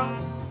now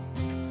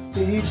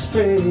leads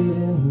straight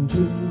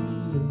into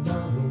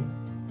tomorrow.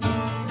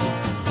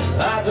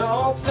 I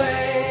don't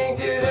think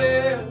it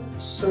ever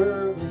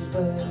circles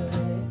back,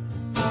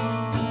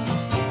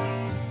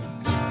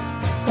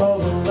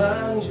 'cause the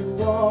lines you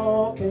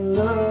walk in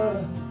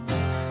love,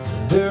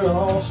 they're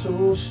all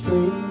so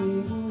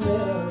straight and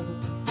narrow.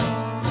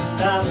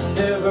 I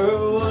never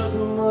was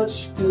much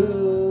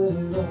good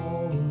at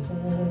all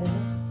that.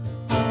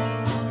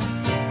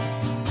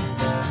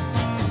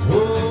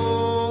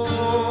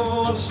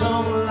 Oh, and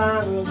some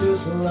lines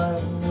just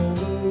like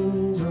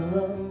memories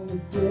run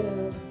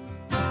together.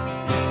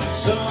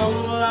 Some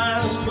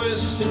lines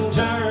twist and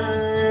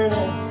turn,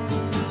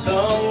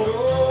 some go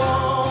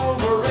on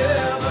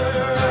forever,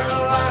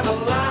 like the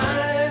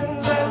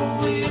lines that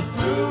we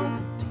drew,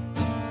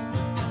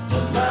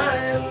 the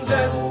lines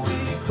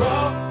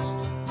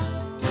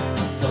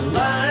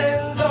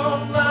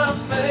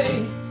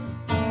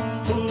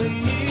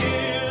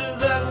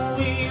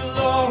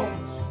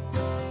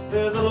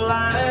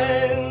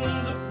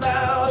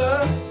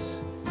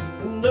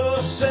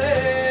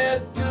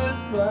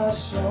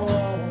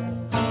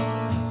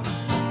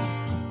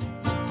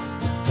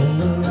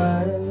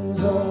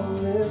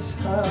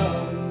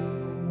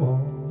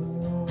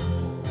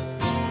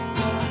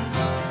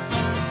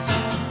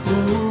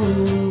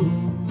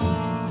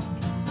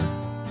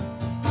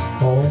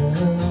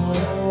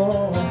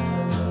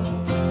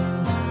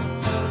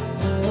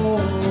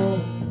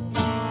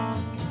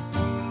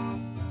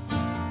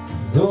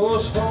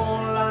Those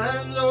phone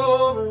lines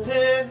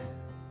overhead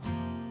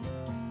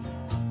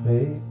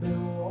make me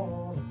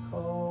wanna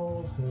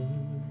call her.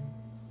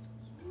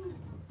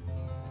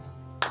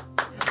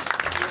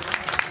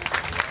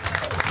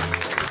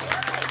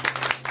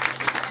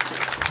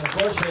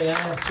 Unfortunately, I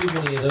have too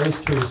many of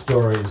those true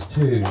stories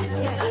too. You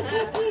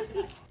know?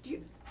 Do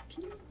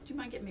you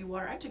mind getting me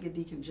water? I took a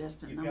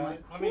decongestant. You I'm got like,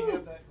 it? Let me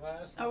have that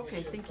glass.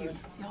 okay, thank you.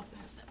 Y'all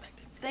pass that back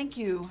to me. Thank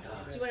you.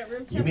 Do you want it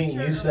room You mean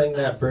temperature you or sang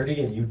that, ice?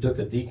 Bertie, and you took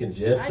a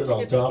decongestant I took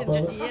on a top of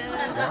it?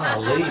 Yeah.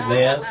 Golly,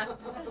 man.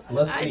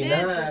 Must I be did.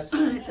 nice.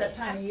 'Cause it's that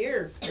time of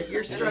year that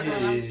you're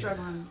struggling. I'm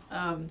struggling.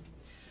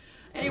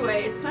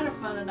 Anyway, it's kind of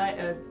fun tonight,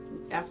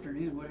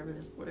 afternoon,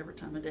 whatever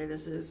time of day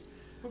this is,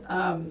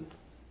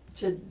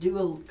 to do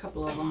a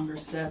couple of longer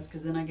sets,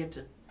 because then I get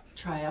to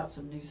try out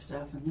some new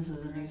stuff. And this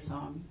is a new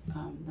song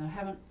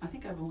that I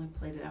think I've only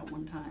played it out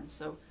one time.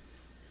 So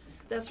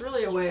that's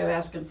really a way of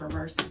asking for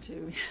mercy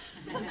too.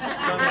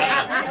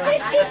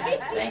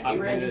 Thank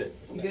you, Ray.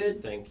 You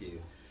good? Thank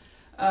you.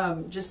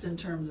 Just in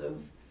terms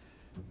of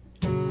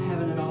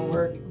having it all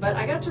work. But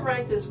I got to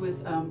write this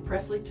with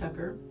Presley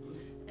Tucker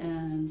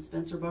and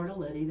Spencer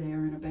Bartoletti. They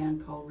are in a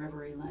band called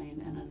Reverie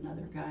Lane, and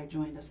another guy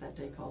joined us that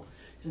day called,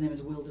 his name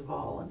is Will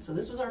Duvall. And so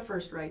this was our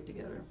first write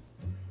together.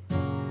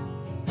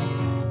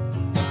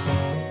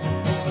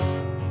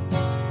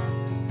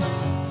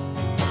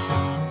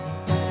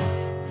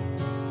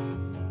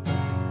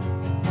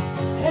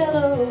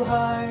 Hello,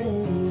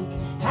 heartache,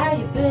 how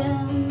you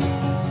been? I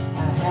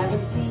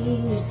haven't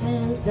seen you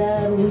since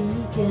that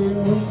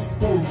weekend we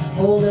spent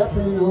holed up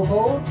in a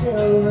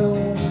hotel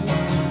room.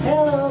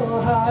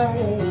 Hello,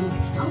 heartache,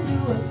 I'm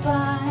doing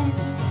fine,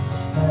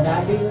 but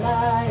I'd be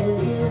lying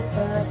if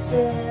I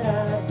said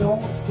I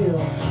don't still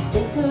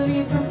think of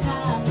you from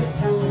time to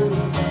time.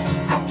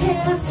 I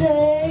can't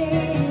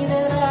say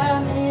that I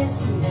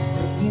miss you,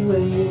 but you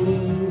ain't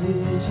easy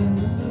to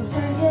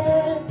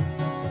forget.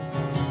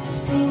 You've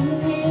seen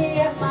me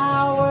at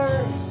my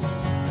worst,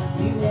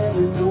 you've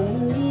never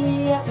known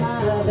me at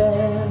my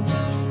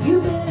best.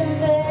 You've been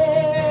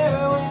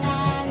there when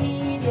I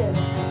need you,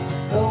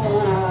 the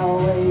one I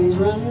always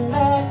run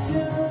back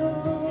to.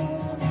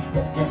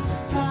 But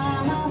this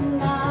time I'm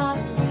not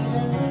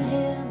leaving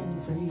him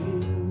for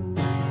you.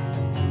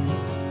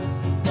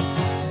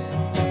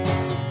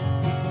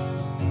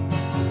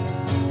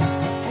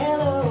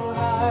 Hello,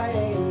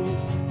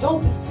 heartache,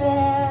 don't be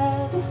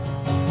sad,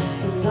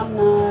 'cause I'm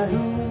not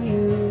who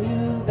you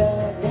knew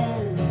back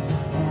then,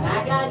 and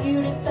I got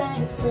you to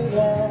thank for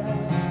that.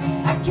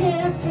 I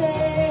can't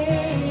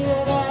say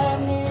that I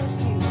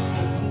missed you,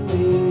 but you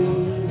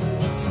ain't easy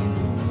to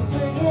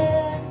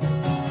forget.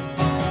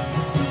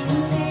 You've seen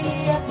me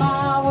at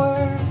my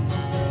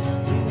worst,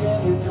 you've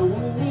never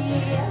known me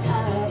at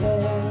my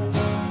best.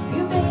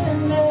 You've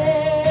been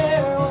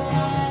there when I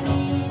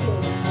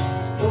needed,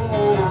 the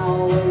one I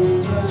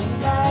always run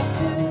back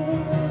to.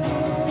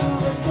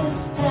 But this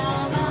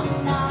time I'm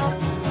not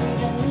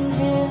leaving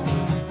him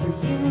for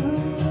you.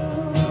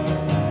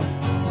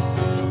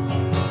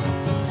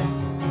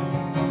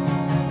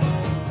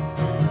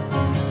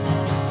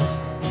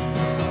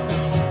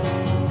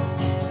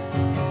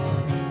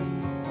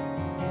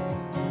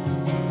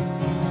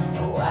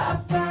 Oh, I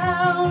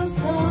found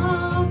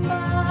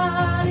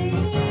somebody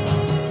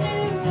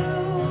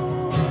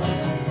new,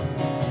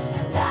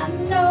 and I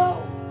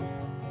know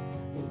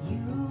that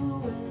you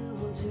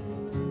will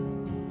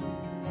too.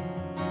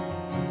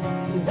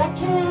 'Cause I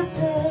can't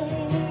say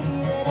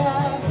that I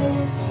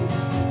missed you,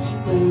 but you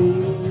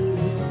ain't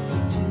easy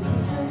to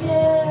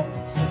forget.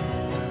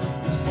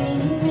 You've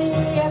seen me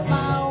at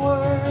my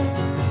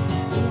worst,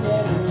 you've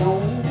never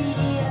known me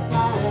at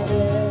my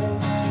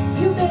best.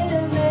 You've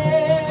been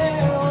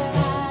there when I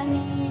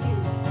need you,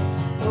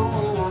 the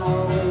one I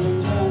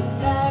always run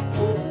back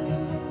to.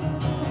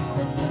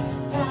 But this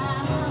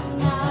time I'm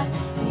not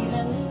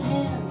leaving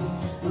him.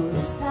 No,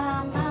 this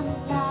time I'm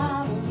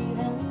not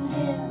leaving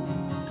him.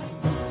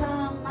 This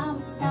time I'm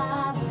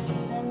not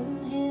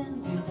leaving him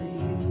for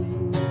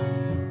you.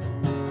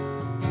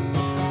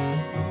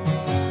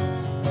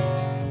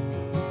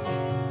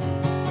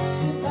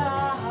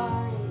 Goodbye,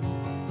 heartache.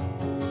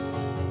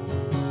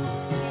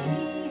 See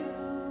you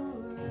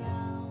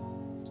around.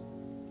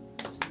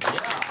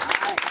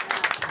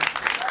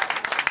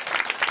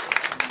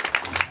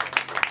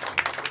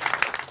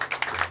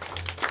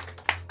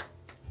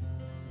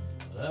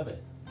 Love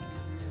it.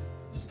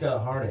 It's got a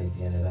heartache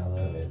in it. I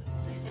love it.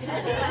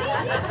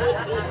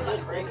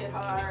 Break it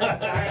hard.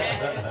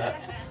 I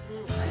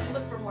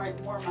look for more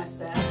of my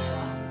sad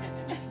songs.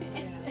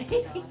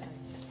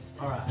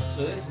 All right,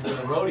 so this is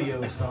a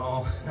rodeo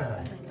song,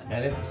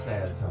 and it's a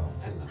sad song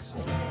too. So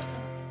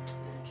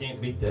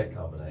can't beat that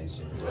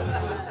combination. Rodeo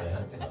and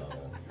sad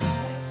song.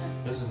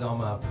 This is on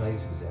my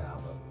Places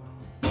album.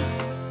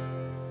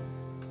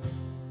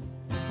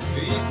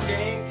 We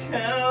can't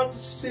count the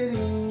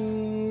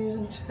cities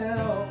and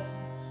towns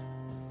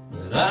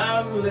that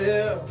I've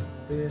left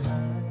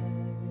behind.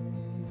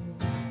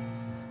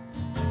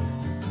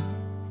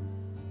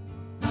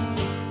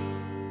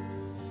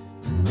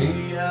 Me,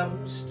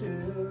 I'm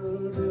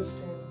still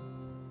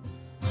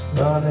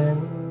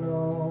running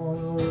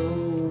on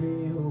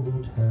rodeo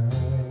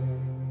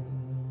time.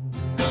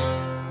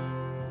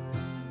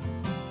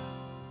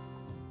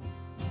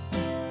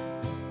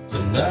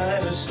 Tonight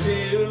there's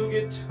still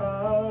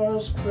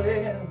guitars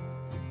playing,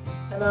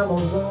 and I'm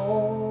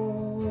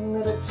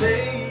alone at a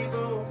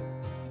table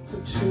for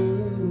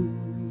two.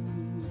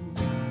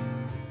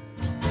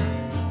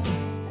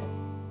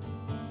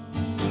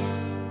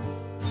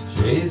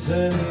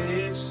 Chasing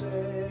each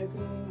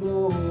second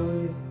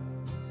glory,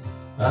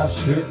 I've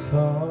sure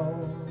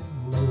come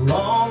a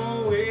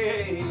long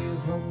way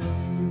from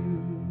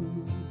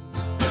you.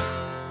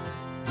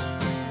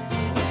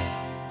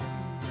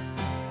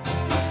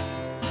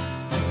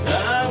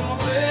 I'm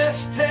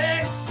West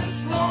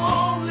Texas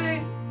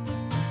lonely,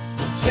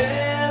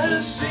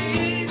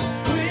 Tennessee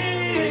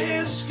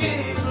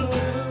whiskey blue.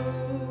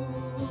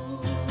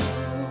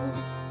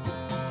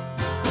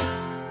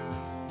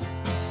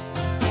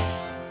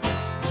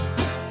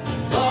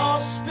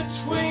 Lost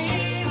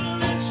between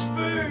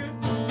Lynchburg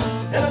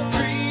and a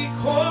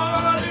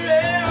 3/4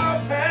 El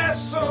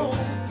Paso.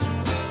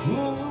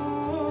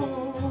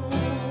 Ooh.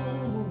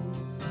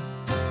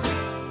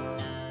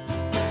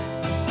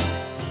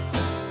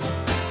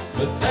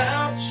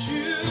 Without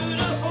you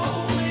to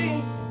hold me,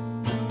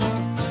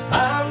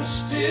 I'm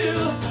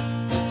still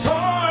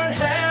torn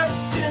half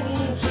in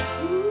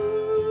two.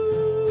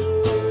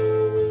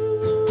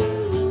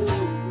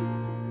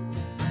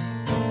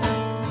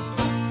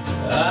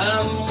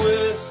 I'm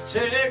West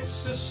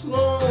Texas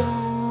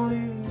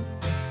lonely,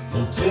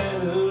 and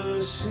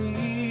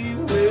Tennessee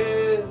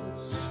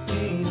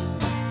whiskey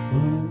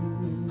blue.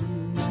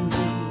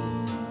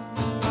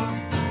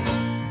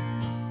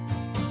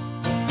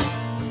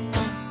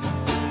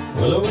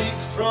 Well, a week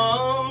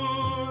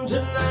from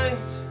tonight,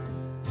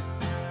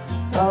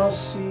 I'll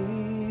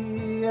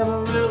see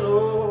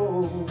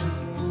Amarillo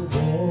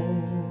again.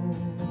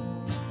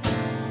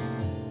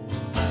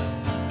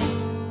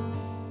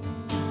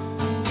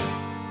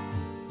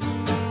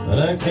 And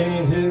I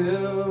can't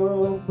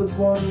help but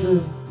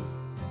wonder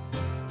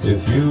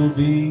if you'll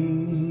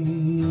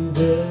be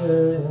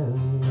there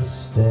in the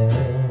stand.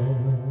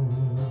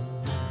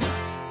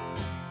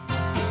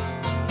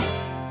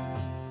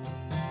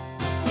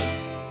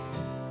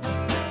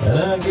 And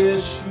I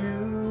guess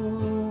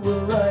you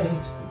were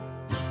right,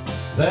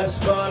 that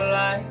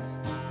spotlight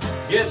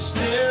gets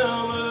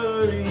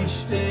dimmer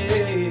each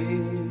day.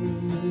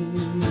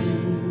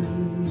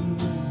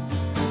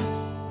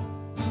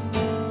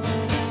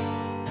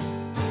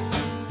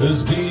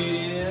 'Cause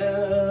being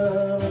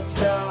a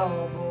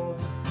cowboy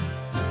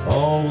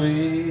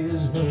always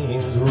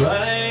means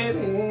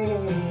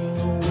riding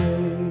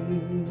away.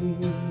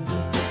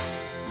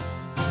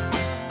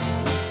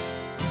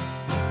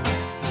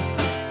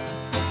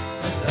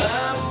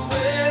 I'm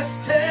West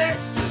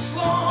Texas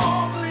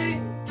lonely,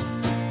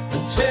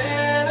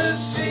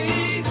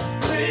 Tennessee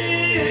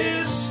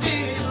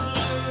whiskey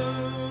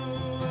blue.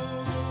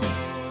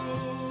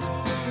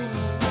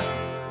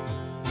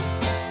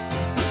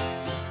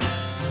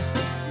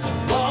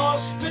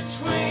 Lost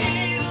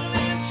between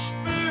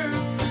Lynchburg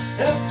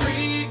and a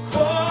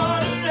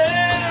 3/4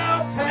 El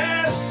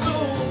Paso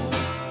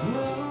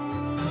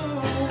moon.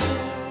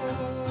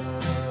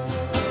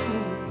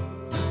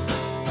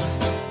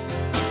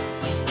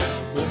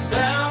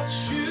 Without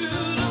you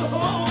to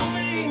hold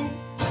me,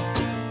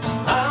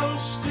 I'm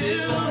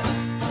still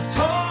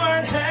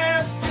torn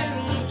half in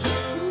two.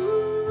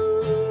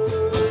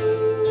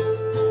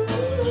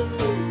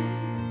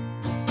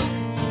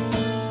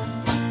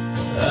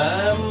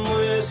 I'm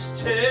West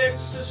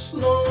Texas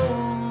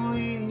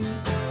lonely,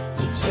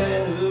 the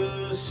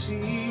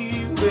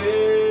Tennessee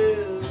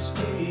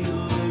whiskey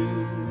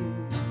blue.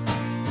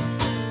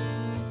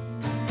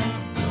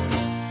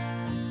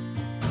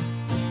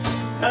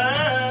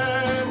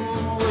 I'm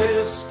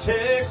West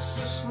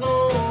Texas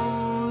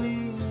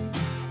lonely,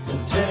 the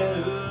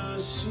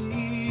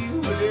Tennessee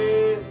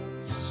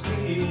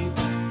whiskey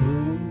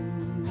blue.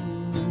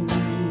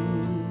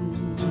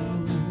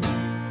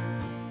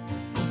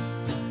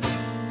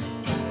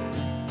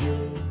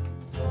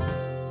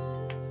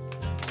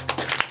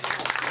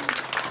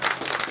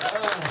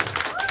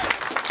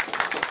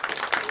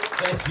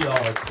 Thank you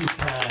all, too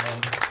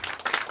kind.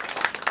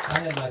 I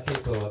had my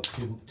capo up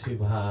too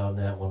high on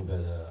that one,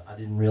 but I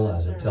didn't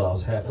realize it until I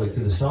was halfway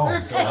through the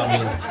song. So I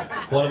mean,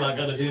 what am I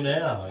going to do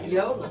now?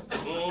 Yodel.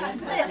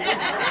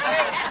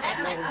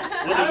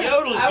 Well, the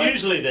yodel's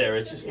usually there.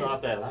 It's just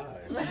not that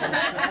high.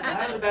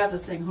 I was about to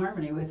sing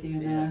harmony with you,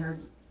 and then I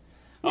heard.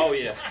 Oh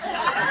yeah.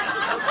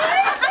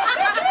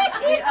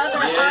 The other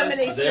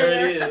harmony Yes, there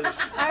singer. it is.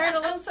 I heard a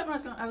little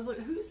something. I was like,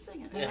 who's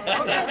singing? Okay,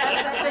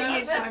 that's that thing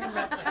he's talking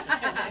about.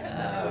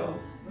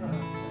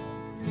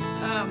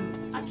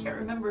 I can't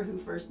remember who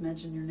first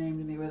mentioned your name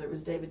to me, whether it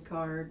was David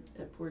Card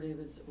at Poor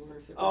David's or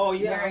if it was Oh,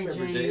 yeah, I Mary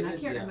remember Jane. David, I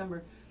can't yeah.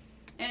 remember.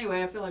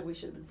 Anyway, I feel like we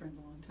should have been friends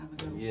a long time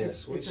ago.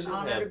 Yes, we it's should an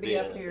honor have to be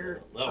been. up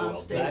here Oh, on well,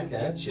 stage. back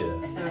at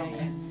you. So,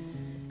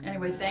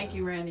 anyway, thank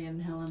you, Randy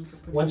and Helen, for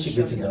putting Once the you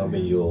get show to know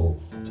together. me, you'll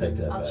take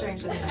that I'll back.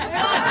 change that.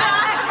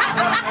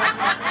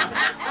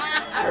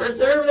 I I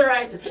reserve the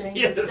right to change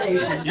Yes, the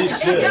station. you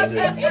should.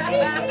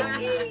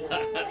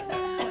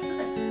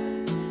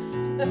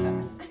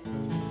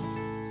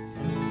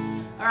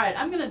 All right,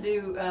 I'm going to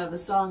do the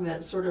song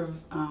that sort of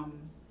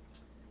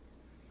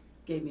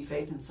gave me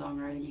faith in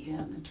songwriting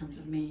again, in terms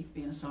of me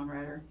being a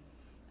songwriter.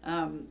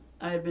 I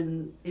had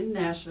been in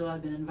Nashville.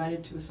 I'd been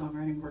invited to a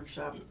songwriting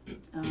workshop.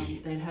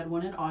 They'd had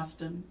one in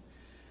Austin,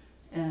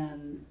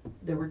 and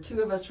there were two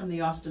of us from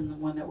the Austin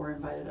one that were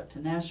invited up to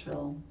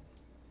Nashville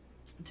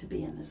to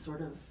be in this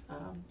sort of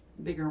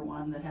bigger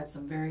one that had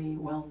some very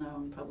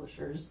well-known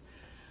publishers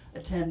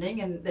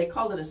attending, and they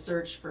called it a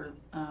search for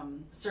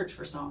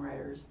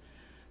songwriters.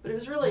 But it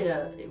was really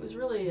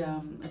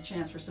a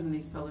chance for some of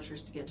these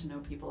publishers to get to know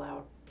people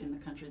out in the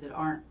country that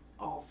aren't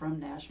all from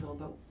Nashville.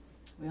 But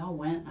we all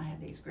went. I had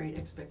these great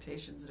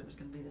expectations that it was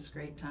going to be this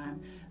great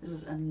time. This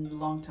is a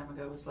long time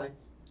ago. It was like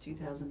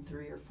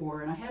 2003 or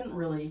 4, and I hadn't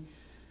really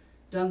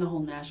done the whole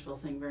Nashville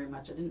thing very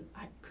much.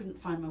 I couldn't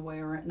find my way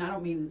around, and I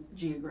don't mean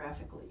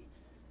geographically.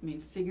 I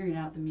mean figuring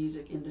out the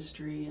music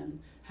industry and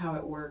how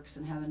it works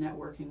and how the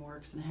networking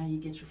works and how you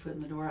get your foot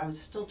in the door. I was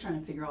still trying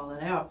to figure all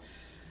that out.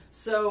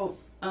 So,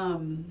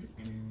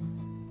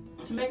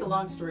 to make a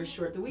long story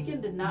short, the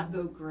weekend did not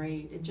go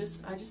great. I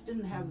just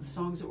didn't have the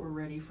songs that were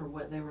ready for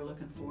what they were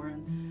looking for,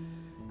 and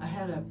I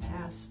had a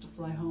pass to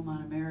fly home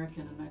on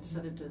American, and I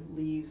decided to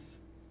leave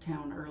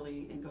town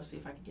early and go see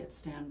if I could get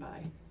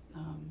standby.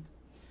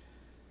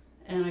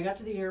 And I got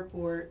to the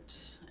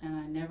airport, and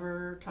I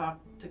never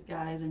talked to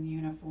guys in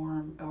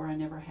uniform, or I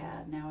never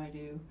had. Now I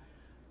do.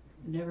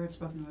 Never had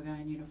spoken to a guy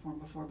in uniform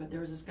before, but there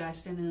was this guy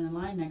standing in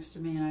line next to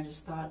me, and I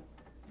just thought,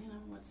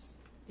 what's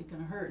it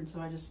gonna hurt? And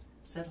so I just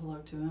said hello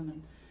to him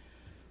and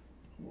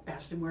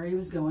asked him where he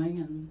was going,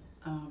 and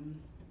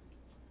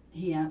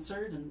he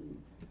answered,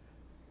 and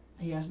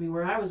he asked me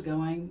where I was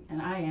going,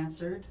 and I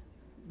answered.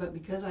 But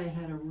because I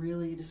had a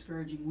really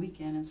discouraging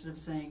weekend, instead of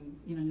saying,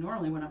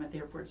 normally when I'm at the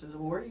airport, it says,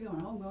 well, where are you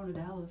going? Oh, I'm going to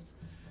Dallas.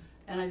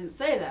 And I didn't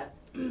say that.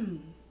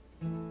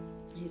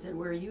 He said,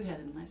 where are you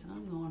headed? And I said,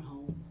 I'm going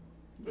home.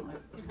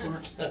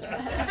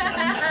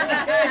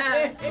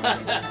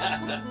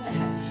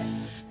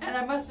 And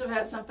I must have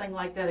had something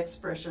like that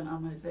expression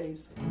on my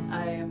face.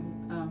 I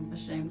am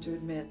ashamed to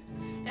admit.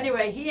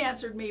 Anyway, he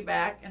answered me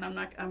back, and I'm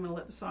going to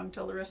let the song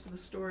tell the rest of the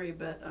story,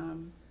 but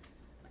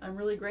I'm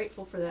really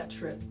grateful for that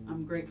trip.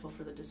 I'm grateful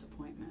for the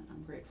disappointment.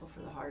 I'm grateful for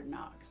the hard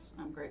knocks.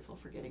 I'm grateful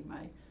for getting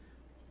my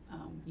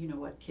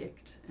you-know-what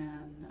kicked.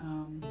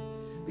 And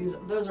because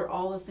those are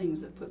all the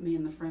things that put me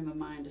in the frame of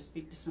mind to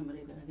speak to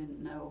somebody that I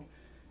didn't know,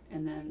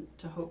 and then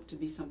to hope to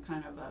be some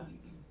kind of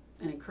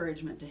an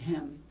encouragement to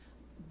him.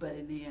 But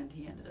in the end,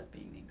 he ended up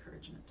being the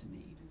encouragement to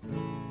me.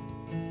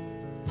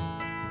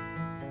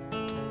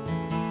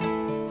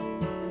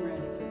 And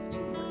Randy says 2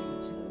 more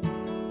each, so.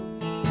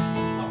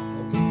 Oh,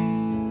 okay.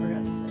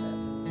 Forgot to say that.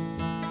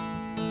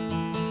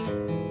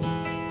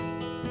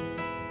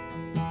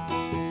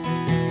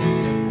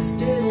 I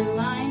stood in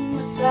line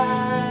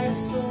beside a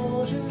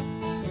soldier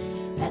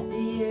at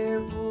the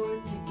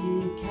airport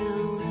ticket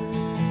counter.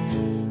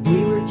 We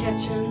were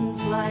catching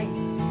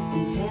flights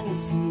in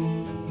Tennessee.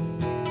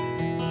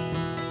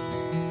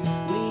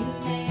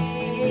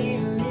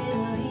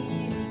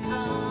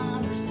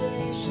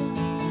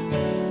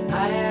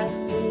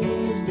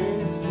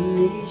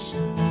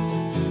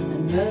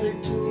 Another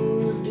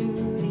tour of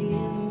duty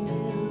in the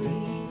Middle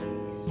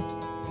East.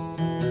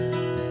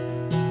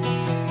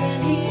 Then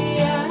he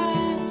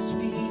asked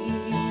me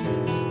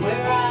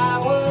where I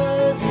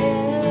was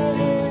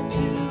headed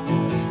to.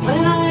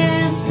 When I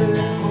answered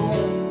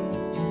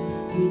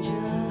home, he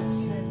just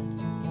said,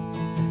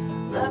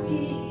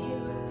 lucky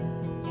you.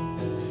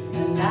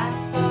 And I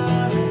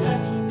thought,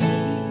 lucky me,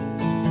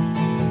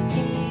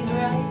 he's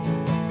right.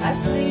 I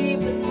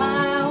sleep in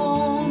my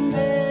own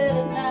bed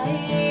at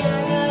night. I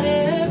got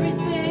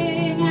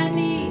everything I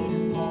need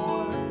and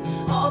more.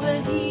 All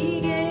that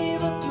he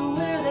gave up to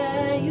wear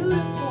that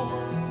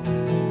uniform.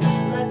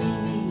 Lucky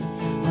me,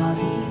 while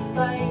he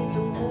fights a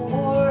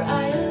war,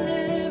 I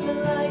live a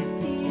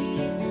life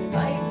he's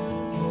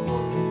fighting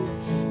for.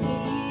 He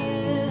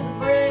is the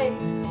brave,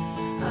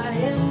 I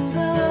am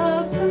the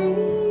free.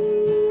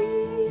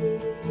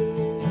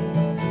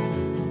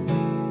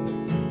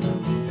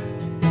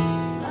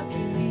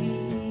 Lucky me.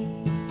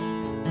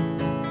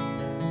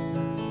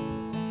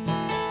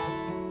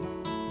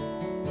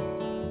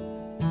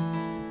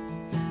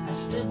 I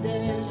stood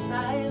there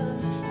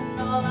silent, and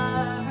all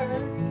I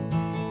heard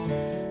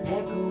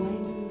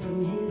echoing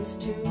from his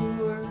 2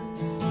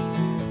 words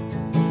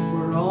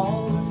were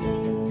all the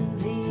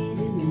things he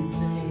didn't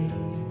say.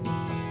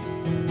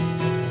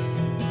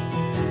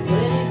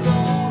 When he's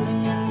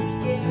lonely and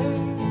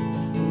scared,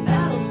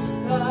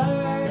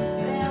 battle-scarred,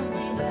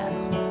 family back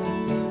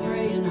home,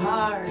 praying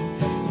hard,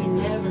 he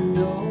never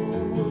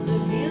knows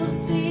if he'll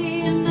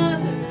see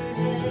another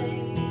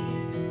day.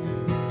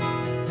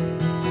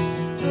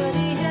 But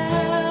he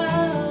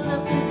held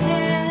up his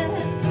head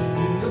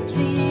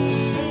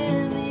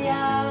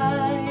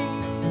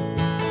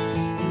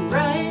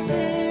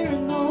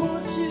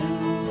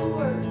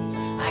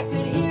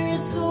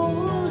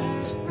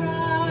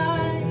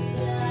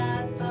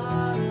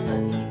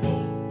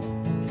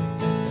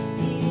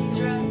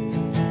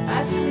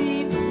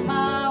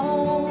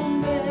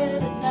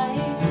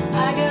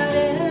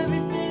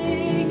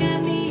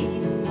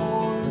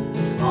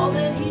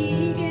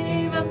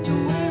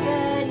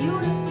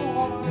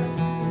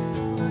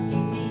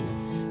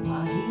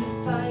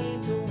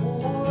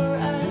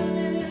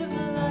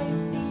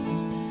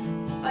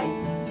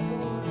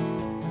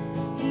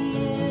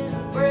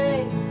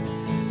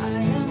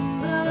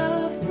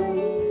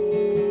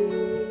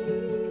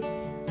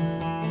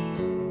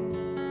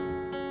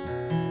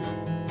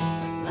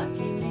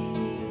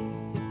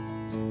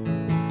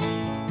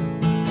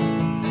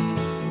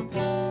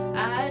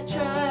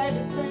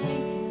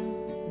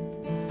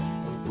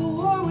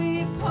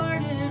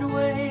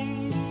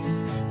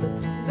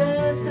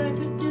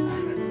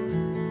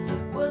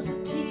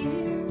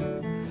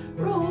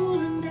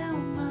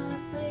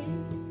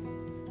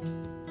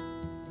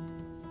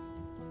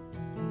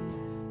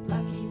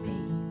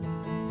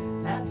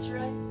that's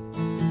right.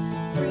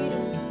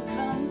 Freedom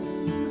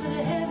comes at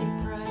a heavy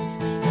price.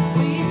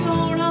 We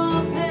don't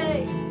all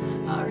pay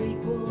our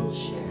equal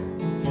share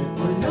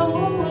or know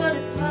what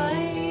it's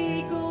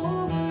like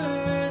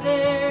over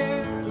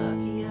there.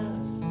 Lucky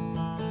us,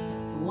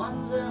 the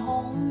ones at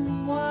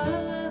home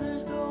while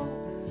others go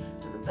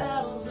to the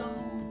battle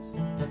zones.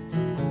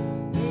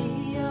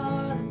 They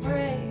are the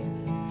brave,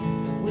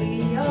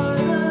 we are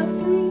the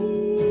free.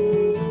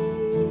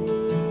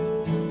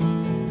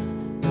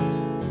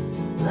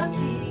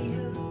 Lucky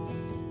you,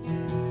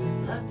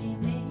 lucky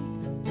me.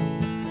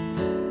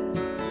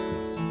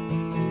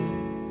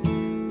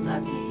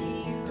 Lucky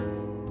you,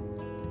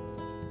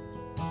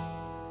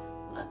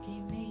 lucky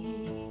me.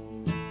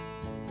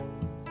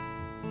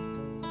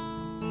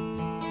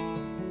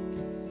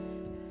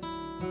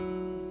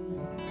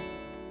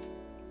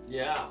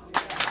 Yeah.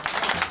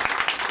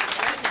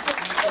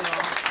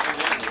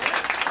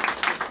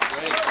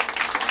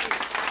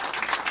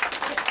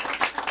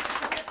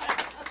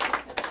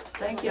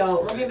 Thank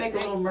y'all. Let me make a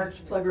little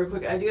merch plug real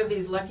quick. I do have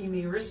these Lucky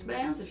Me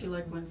wristbands if you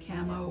like one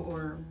camo,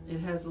 or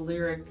it has the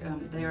lyric,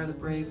 they are the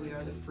brave, we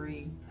are the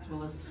free, as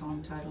well as the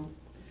song title.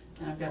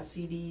 And I've got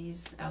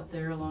CDs out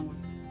there along with,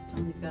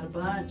 Tony's got a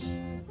bunch.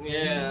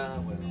 Yeah,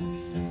 well,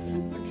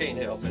 I can't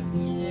help it.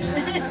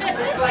 Yeah.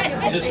 Looks like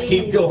it Just was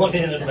keep these. going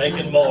in and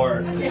making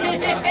more.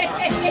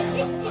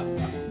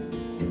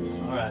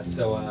 All right,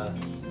 so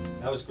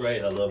that was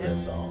great. I love that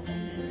song.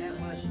 That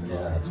was Yeah,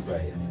 that's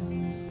great.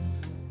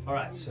 All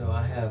right, so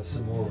I have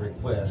some more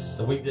requests.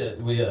 So we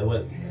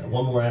went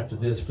one more after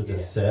this for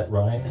this set,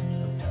 right?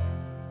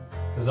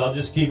 Because I'll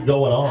just keep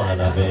going on.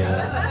 I mean,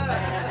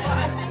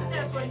 I think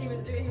that's what he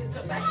was doing. He was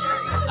just back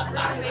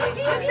there.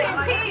 He was saying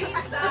peace.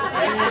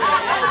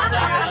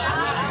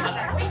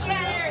 We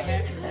can't hear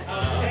you.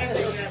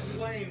 Landing that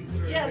plane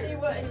through. Yes, he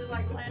was. He was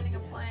like landing a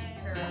plane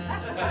or.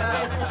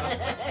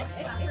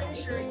 I'm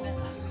pretty sure he meant.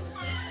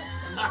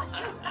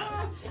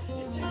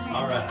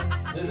 all right.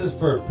 This is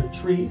for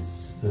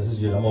Patrice. This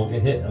is your. I'm gonna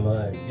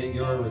get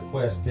your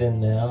request in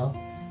now.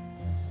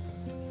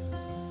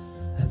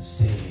 Let's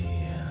see.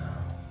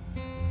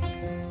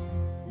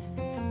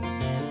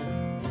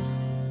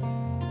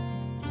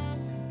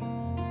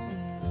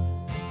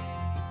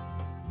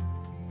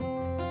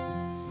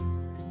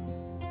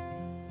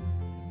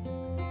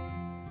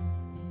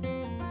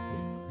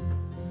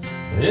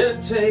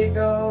 It'll take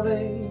all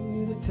day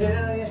to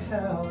tell you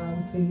how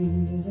I'm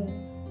feeling.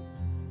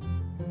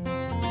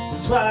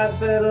 Twice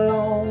that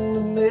long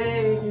to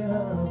make you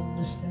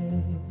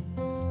understand.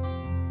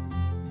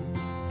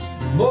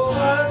 More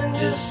than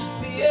just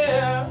the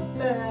air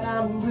that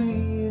I'm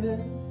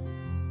breathing.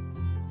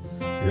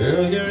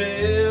 Girl, you're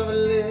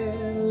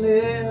everything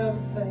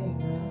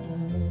I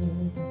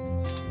am.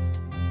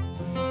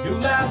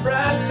 You're my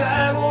bright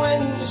side when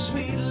your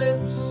sweet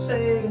lips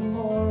say good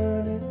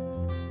morning.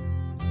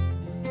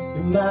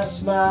 You're my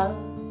smile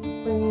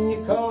when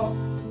you call,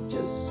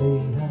 just say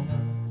hi.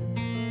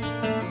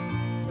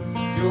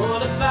 You're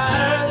the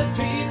fire that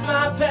feeds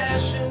my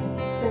passion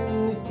in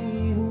the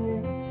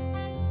evening.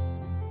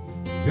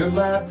 You're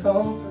my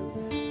comfort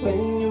when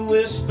you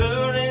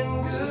whisper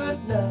in good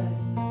night.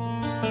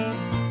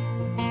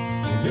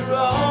 You're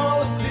all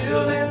the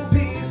filling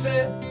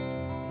pieces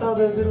of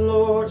the good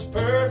Lord's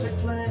perfect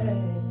plan.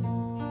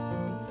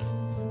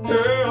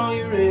 Girl,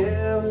 you're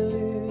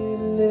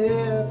everything I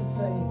am.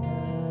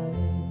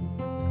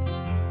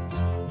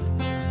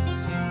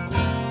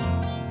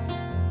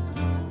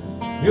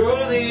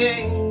 You're the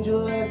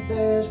angel that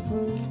bears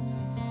proof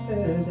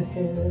there's a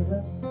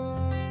heaven.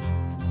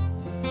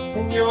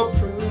 And you're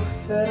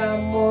proof that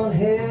I'm one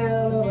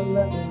hell of a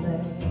lucky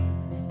man.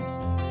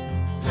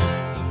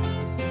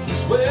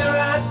 Just where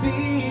I'd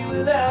be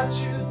without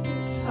you,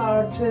 it's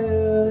hard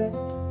telling.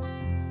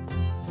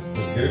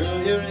 But girl,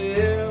 you're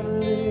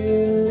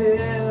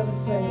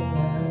everything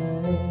I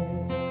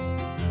am.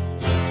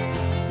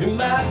 You're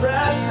my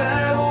bright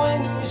side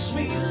when your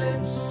sweet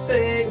lips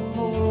say good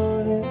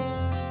morning.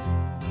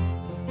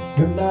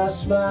 You're my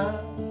smile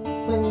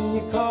when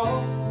you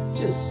call,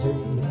 just say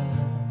hi.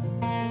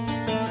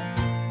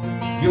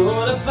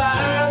 You're the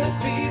fire that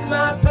feeds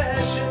my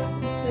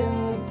passions in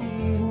the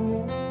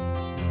evening.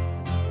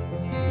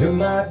 You're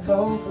my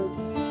comfort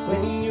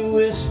when you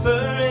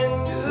whisper in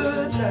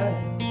good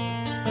night.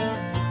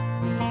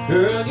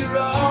 Girl, you're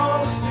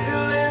all the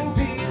filling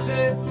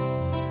pieces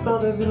of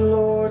the good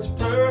Lord's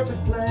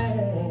perfect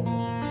plan.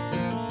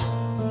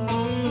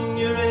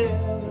 You're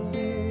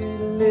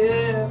everything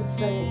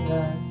I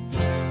am.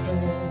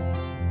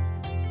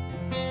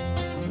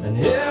 And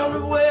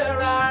everywhere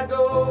I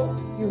go,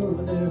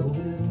 you're there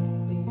with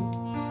me.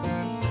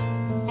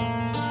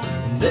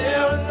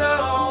 There in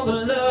all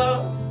the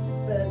love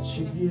that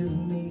you give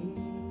me.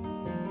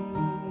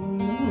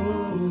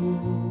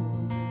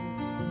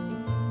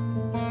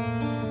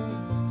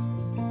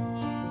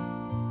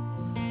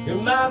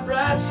 You're my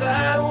bright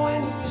side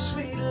when your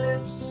sweet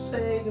lips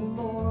say good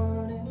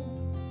morning.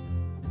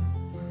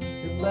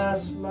 You're my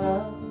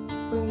smile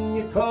when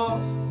you call,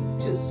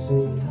 just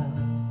say hi.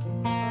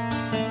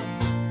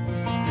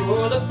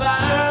 You're the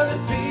fire that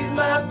feeds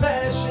my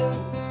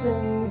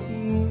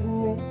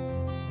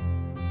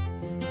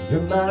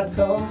my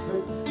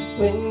comfort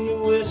when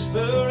you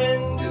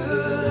whispering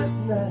good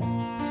night.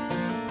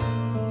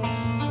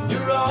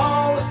 You're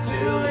all the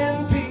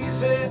filling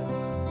pieces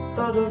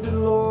of the good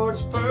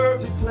Lord's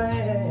perfect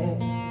plan.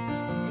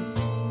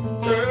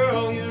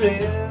 Girl, you're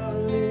everything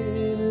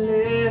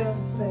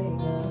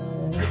I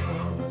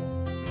am.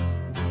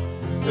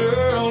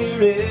 Girl,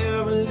 you're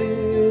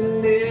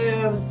everything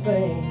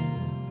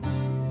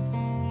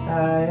I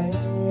am.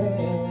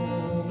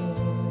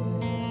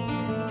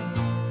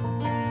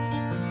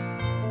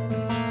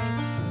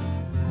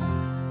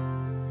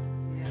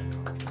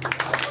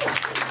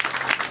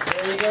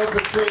 There you go,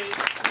 Patrice.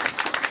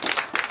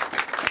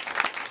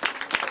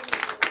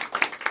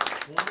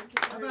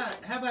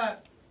 How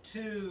about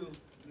two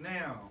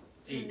now?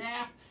 Each.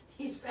 Now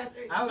he's better.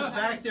 I was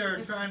back there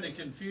trying to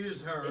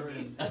confuse her,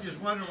 and she was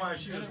wondering why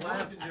she was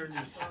laughing during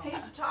your song.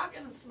 He's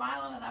talking and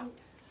smiling, and I'm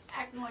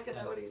acting like I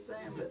know what he's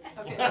saying, but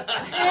okay.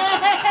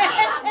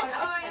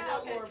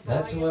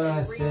 That's what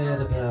I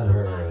said about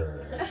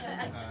her.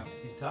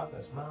 She's talking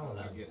and smiling.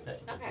 I get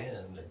that to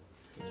pretend that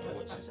you know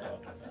what she's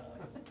talking about.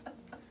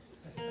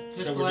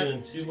 Just So we're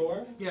doing two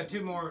more? Yeah,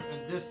 two more,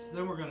 and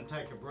then we're going to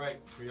take a break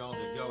for y'all to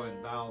go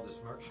and buy all this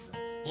merchandise.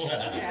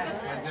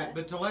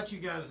 But to let you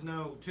guys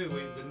know too,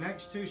 the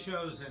next two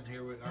shows in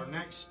here, our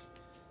next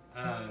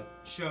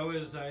show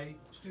is a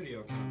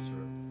studio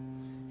concert,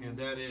 and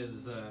that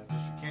is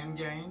Mr. Ken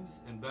Gaines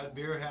and Bud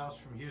Beerhouse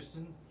from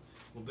Houston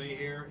will be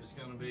here. It's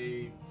going to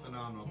be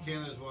phenomenal.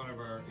 Ken is one of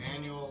our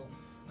annual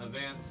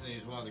events, and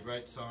he's one of the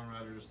great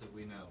songwriters that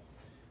we know.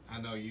 I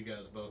know you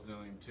guys both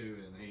know him too,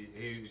 and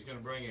he's going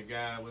to bring a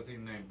guy with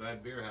him named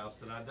Bud Beerhouse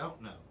that I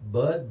don't know.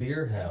 Bud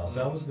Beerhouse.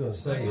 I was going to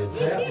say, is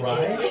that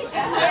right?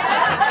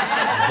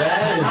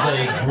 That is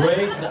a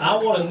great. I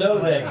want to know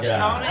that guy.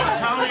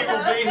 Tony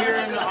will be here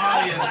in the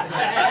audience.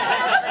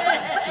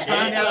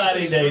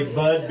 Anybody named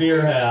Bud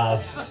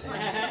Beerhouse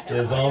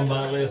is on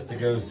my list to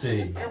go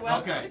see.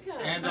 Okay,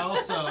 and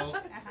also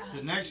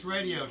the next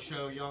radio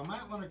show, y'all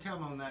might want to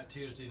come on that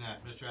Tuesday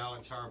night. Mr.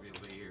 Alex Harvey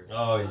will be here.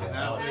 Oh And yes.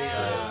 that'll be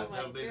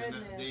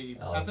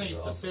I Alex think is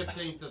it's awesome. the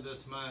 15th of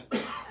this month,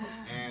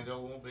 and there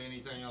won't be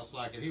anything else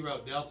like it. He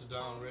wrote Delta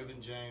Dawn, Reuben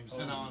James,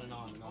 and on and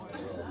on and on.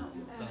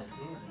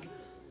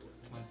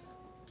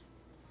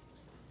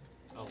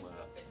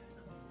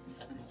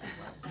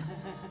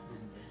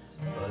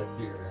 Bud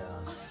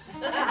Beerhouse.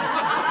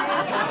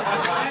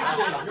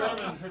 Actually,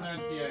 German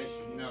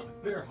pronunciation, no,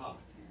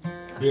 Beerhouse.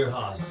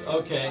 Beerhouse.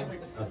 Okay.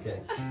 Okay.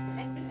 I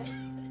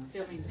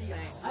have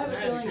a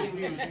feeling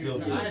you Still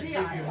good. I give you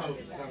hope.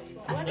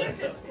 I wonder if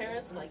his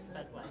parents like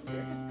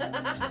Budweiser. I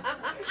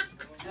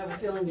have a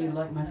feeling you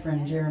like my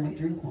friend Jeremy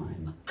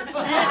Drinkwine. Is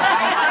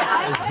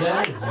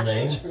that his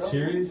name?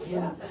 Seriously?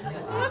 Yeah.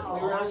 We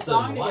wrote a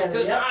song Why together.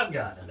 couldn't Yep. I've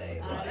got a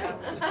name like that?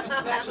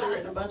 We've actually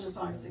written a bunch of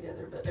songs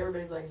together, but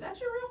everybody's like, is that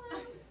your real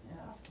name?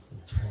 Yeah.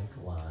 Drink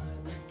wine.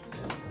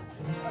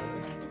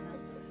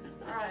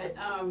 All right.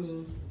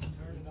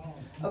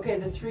 Okay,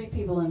 the three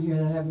people in here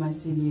that have my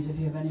CDs, if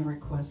you have any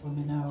requests, let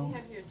me Do know. you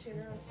have your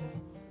tuner on stage?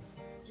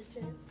 Your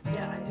tuner?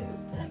 Yeah, I do.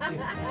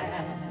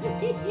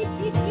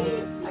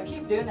 I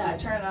keep doing that. I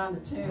turn it on to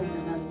tune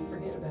and then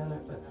forget about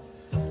it. But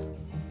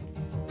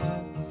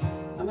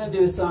I'm going to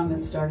do a song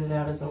that started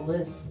out as a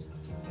list.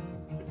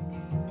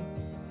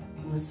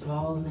 A list of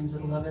all the things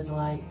that love is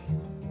like.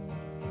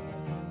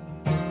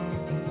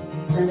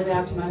 Send it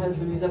out to my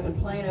husband who's up in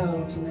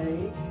Plano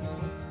today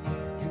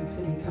and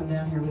couldn't come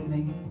down here with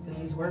me because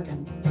he's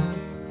working.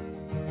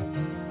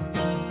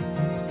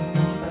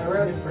 But I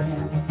wrote it for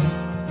him.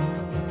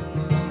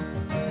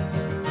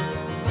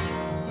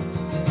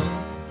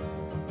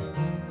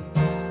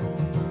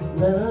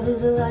 Love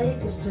is like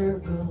a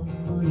circle,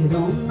 you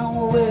don't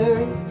know where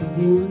it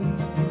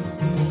begins.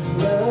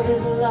 Love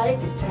is like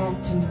a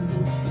tattoo,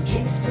 you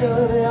can't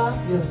scrub it off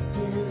your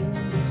skin.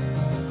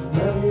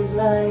 Love is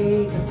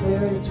like a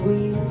Ferris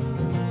wheel.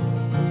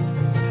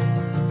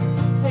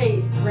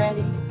 Hey,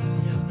 Randy,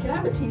 can I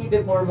have a teeny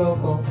bit more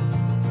vocal?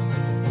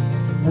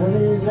 Love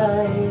is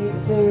like a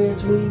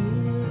Ferris wheel,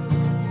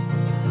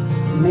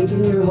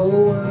 making your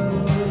whole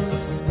world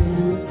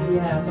spin.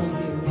 Yeah, thank you.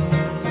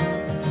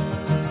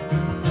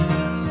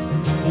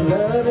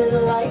 Love is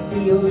like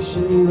the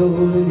ocean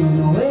rolling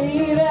in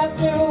wave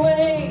after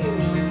wave.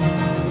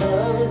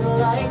 Love is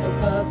like a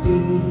puppy,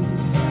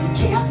 you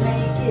can't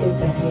make it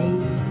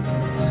behave.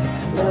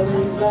 Love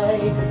is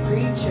like a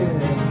preacher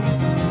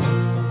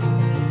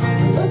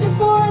looking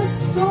for a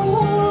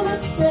soul to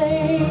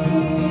save.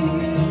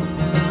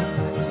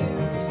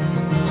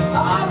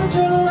 Oh, but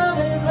your love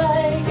is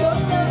like, your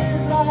love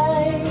is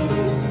like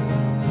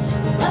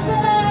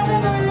nothing I've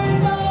ever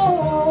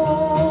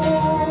known.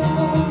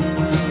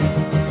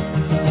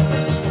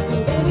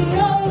 Baby,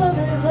 your love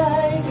is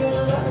like, your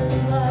love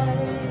is like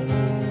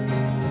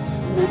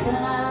nothing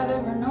I've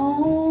ever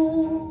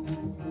known.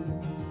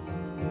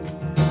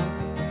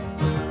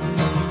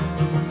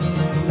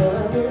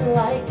 Love is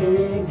like an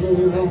exit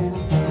ramp,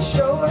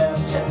 showed up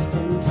just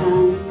in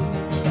time.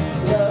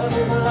 Love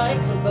is like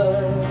the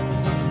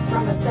buzz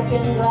from a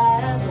second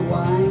glass of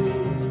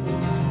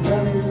wine.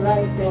 Love is like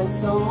like that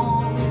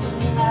song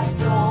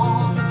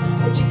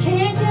that you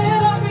can't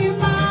get off your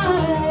mind.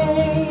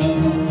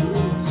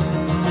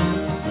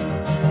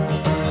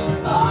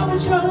 Oh,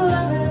 but your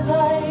love is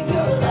like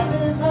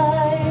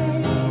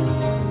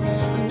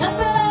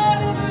nothing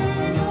I've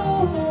ever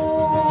known.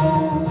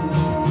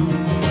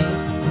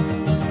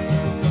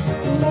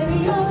 Maybe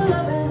your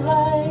love is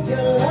like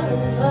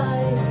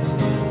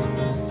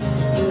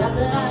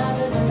nothing I've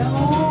ever known.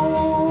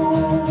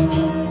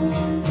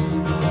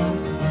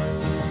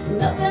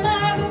 Nothing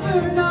I've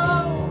ever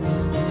known,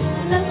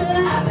 nothing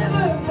I've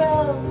ever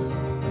felt.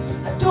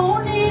 I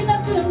don't need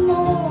nothing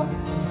more,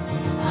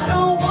 I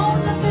don't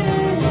want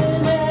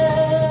nothing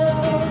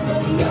else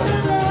but your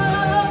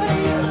love,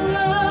 your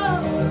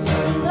love,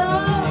 your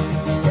love,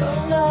 your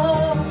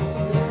love,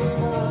 your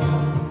love.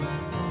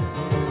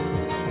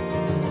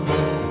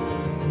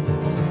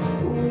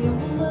 Oh, your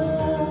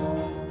love.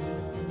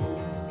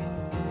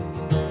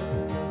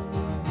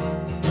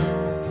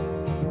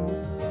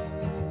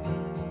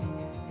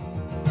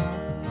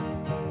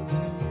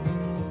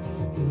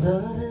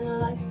 Love is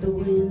like the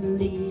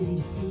wind, easy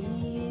to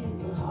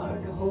feel,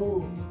 hard to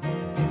hold.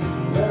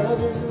 Love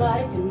is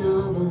like a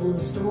novel, a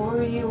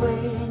story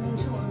waiting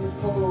to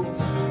unfold.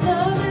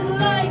 Love is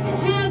like a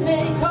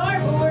handmade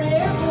cardboard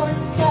airport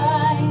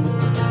sign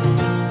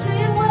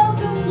saying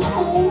welcome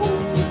home,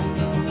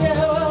 yeah,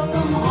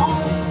 welcome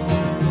home.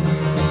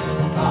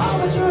 Oh,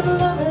 but your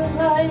love is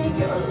like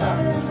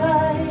nothing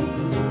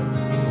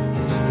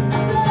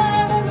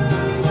I've ever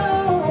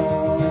known.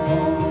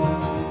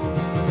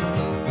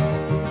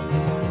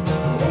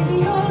 Baby,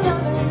 your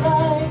love is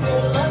like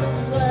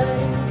nothing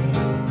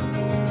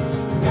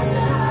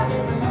I've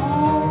ever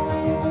known.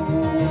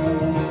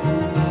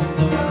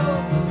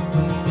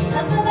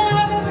 Nothing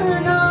I've ever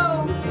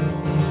known,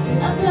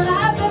 nothing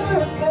I've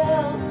ever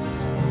felt.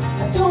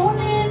 I don't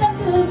need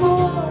nothing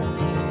more,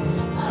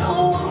 I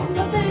don't want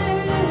nothing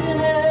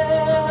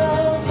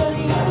else but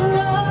your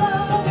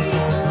love,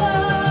 your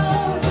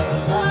love, your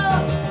love,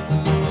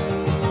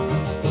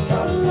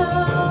 your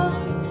love.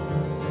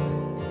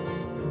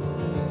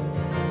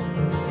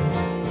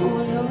 Oh,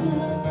 your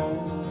love,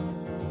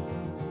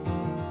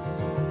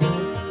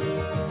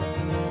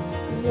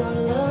 your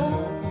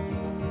love,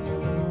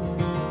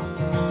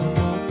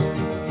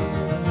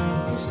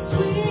 your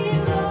sweet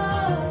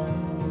love,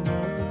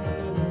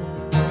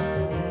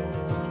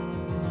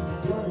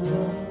 your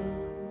love.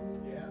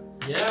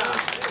 Yeah.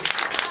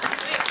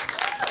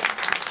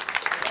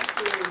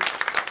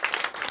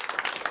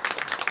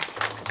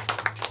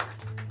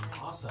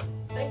 Awesome.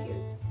 Thank you.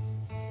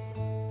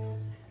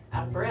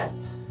 Out of breath.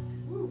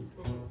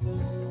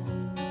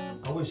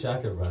 I wish I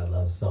could write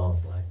love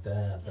songs like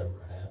that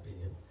were happy.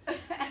 I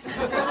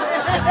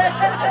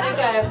think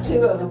I have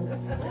two of them.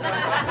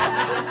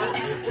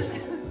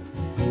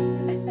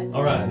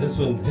 All right, this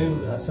one,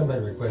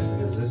 somebody requested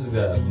this. This is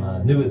my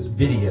newest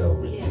video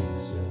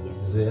release.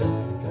 Is it?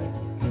 Okay.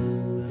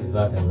 See if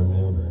I can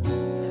remember.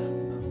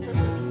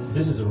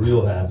 This is a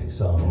real happy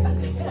song.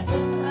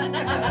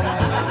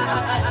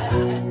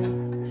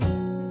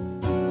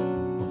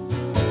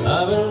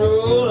 I've been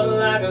rolling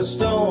like a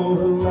stone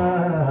for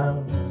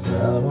miles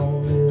out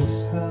on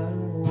this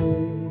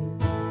highway.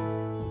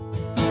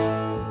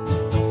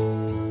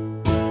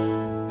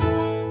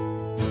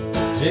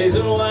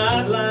 Chasing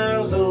white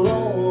lines to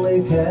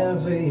lonely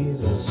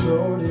cafes and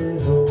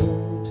sordid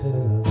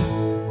hotels.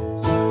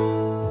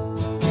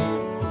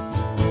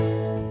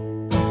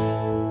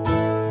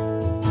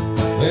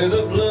 With a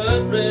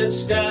blood red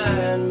sky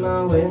and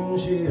my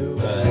windshield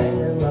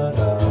hanging like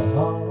a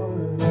heart.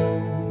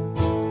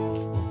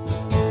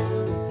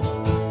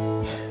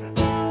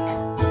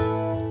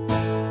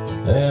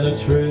 And a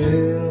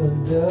trail of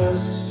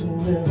dust and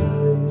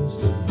memories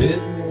that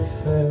bid me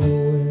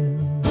farewell.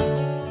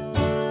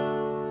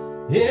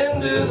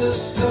 Into the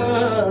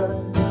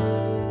sun,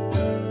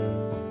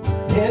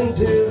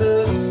 into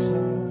the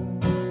sun.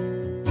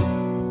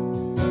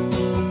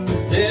 The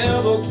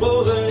devil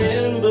closing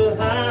in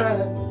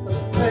behind the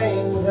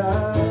things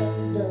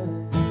I've done.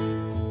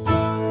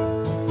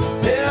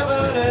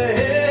 Heaven to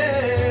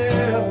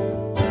hell,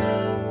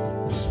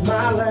 it's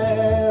my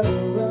last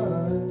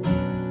run.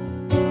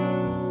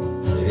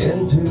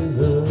 Into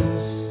the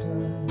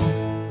sun,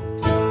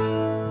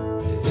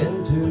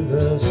 into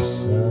the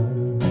sun.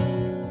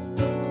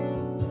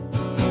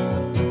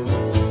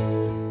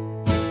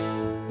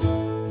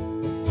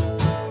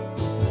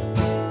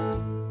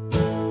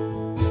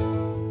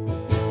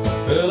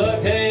 Well, I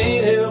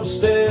can't help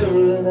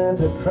staring at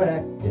the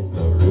crack in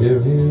the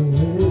rearview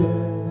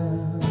mirror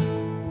now.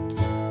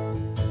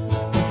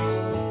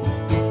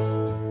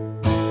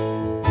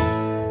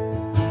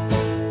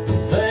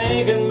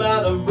 Thinking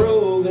about the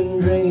broken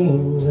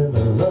dreams and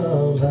the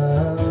loves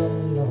I've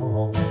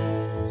lost.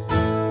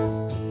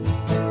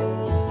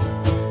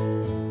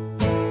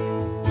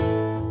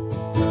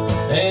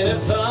 Ain't it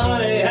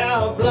funny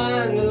how a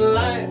blinding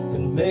light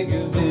can make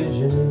your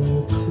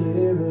vision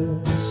clearer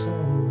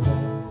somehow?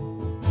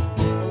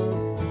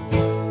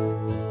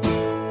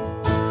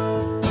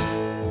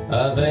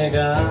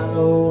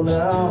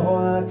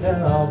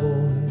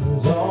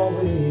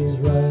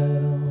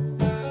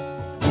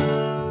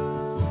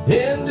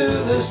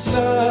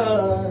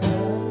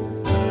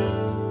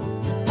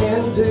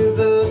 into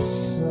the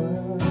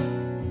sun.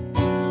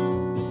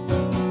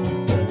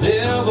 The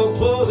devil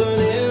closing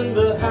in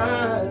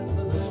behind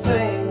for the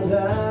things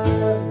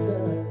I've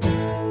done.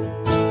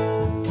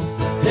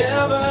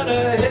 Heaven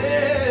or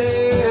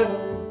hell,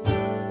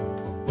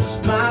 it's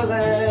my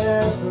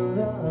last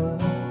run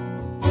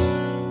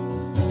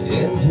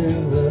into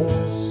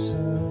the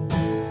sun,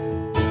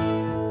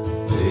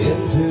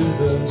 into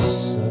the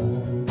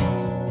sun.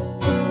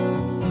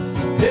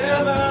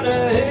 Heaven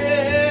or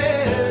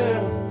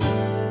hell,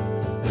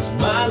 it's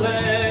my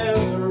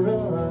last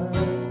run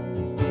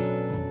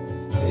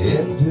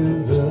into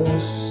the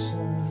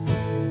sun,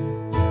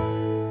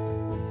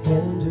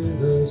 into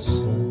the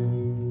sun.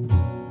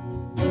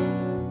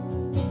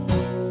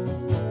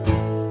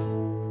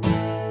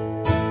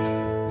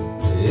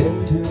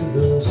 Into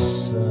the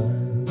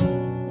sun.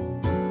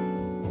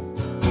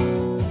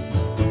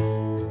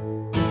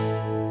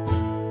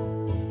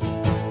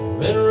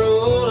 Been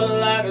rolling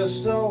like a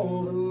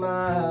stone for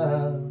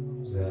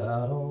miles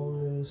out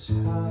on this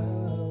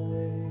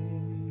highway.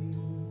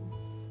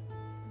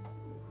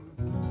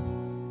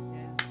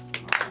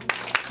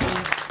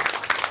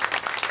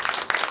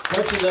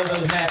 Don't you love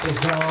those happy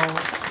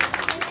songs?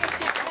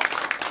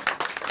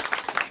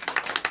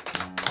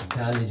 The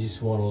kind you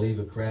just want to leave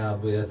a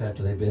crowd with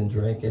after they've been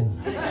drinking.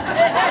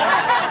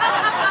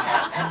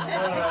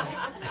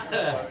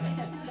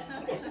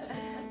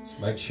 Just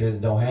make sure they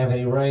don't have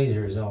any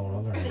razors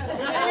on them.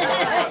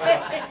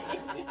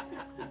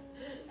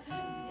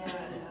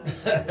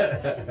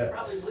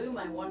 Probably blew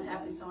my one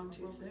happy song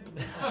too soon.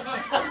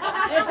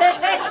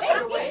 I should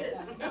have waited.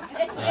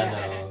 I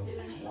know. You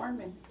didn't warn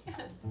me.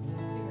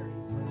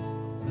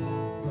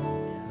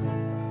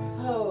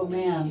 Oh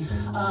man.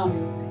 I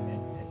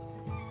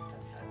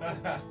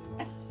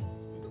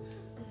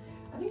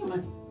think I'm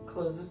gonna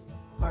close this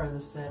part of the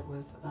set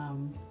with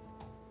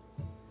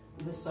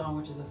this song,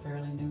 which is a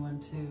fairly new one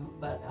too,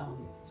 but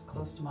it's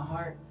close to my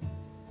heart.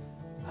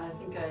 I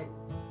think I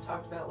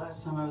talked about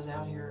last time I was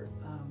out here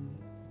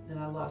that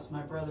I lost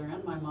my brother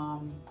and my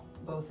mom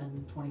both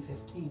in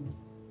 2015.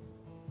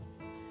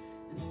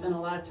 And spent a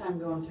lot of time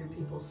going through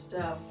people's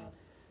stuff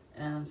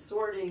and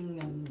sorting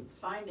and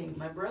finding.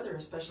 My brother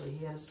especially,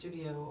 he had a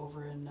studio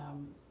over in,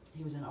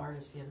 he was an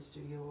artist, he had a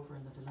studio over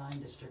in the Design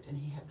District, and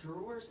he had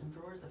drawers and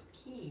drawers of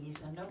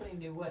keys, and nobody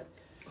knew what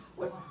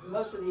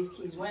most of these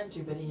keys went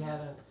to, but he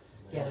had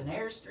an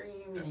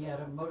Airstream, and he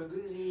had a Moto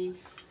Guzzi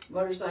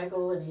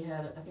motorcycle, and he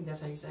had, I think that's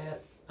how you say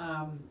it.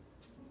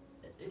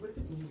 It would have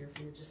been easier if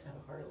he had just had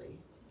a Harley.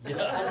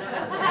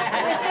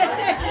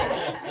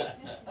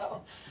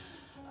 So,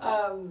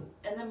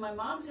 and then my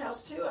mom's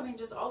house too. I mean,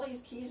 just all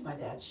these keys my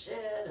dad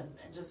shed,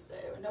 and just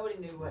nobody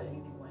knew what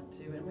anything went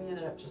to, and we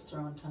ended up just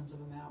throwing tons of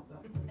them out.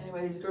 But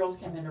anyway, these girls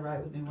came in to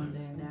write with me one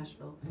day in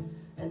Nashville,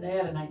 and they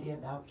had an idea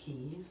about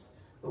keys,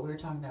 but we were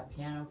talking about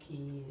piano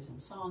keys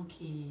and song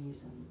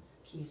keys and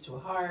keys to a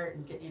heart,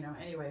 and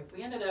anyway,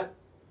 we ended up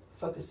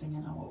focusing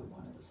in on what we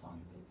wanted the song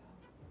to be about.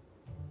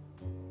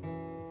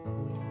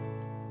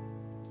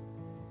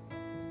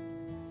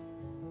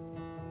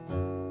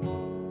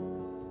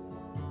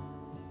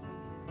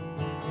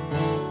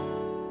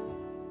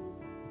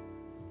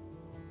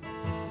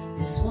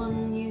 This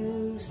one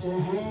used to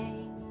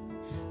hang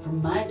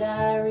from my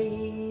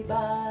diary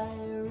by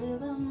a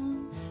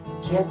ribbon,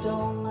 kept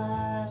all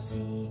my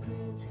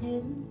secrets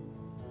hidden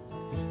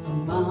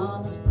from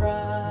Mama's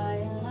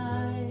prying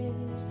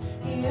eyes.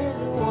 Here's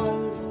the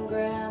one from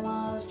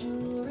Grandma's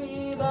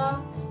jewelry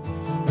box,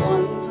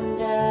 one from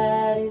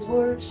Daddy's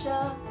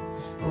workshop,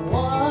 the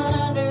one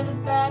under the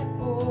back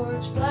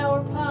porch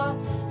flower pot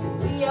that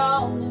we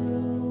all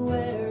knew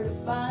where to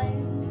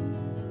find.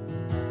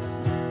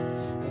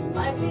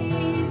 Might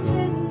be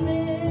sitting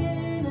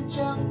in a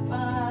junk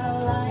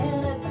pile,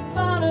 lying at the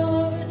bottom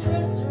of a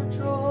dresser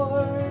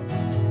drawer.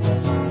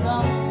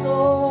 Some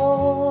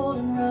sold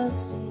and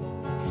rusty,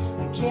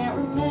 I can't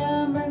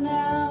remember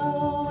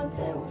now what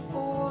they were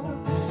for.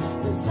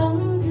 But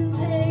some can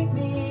take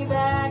me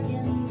back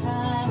in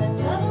time and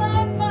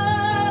unlock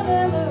my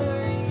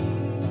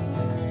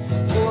memories.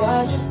 So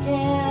I just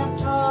can't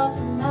toss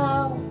them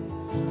out,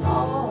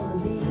 all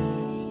of these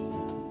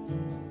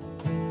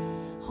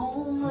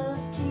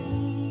homeless keys.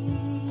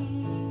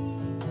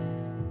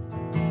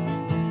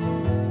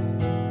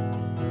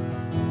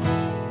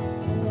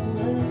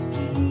 Homeless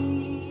keys.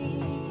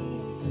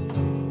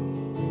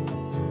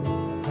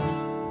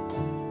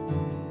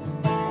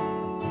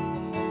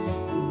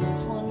 And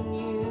this one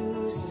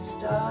used to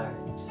start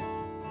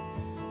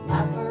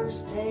my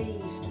first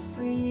taste of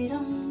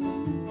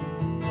freedom.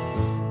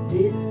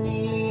 Didn't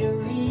need a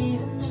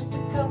reason, just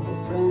a couple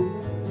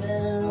friends and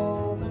an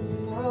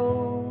open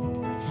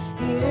road.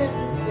 Here's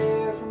the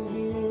spare from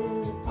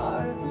his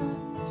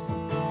apartment,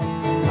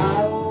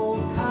 my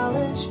old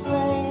college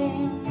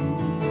flame.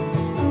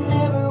 I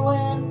never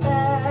went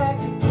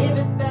back to give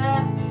it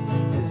back,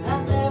 'cause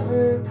I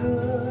never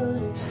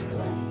could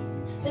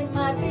explain. They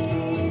might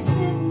be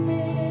sitting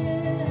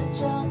in a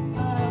junk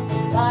pile,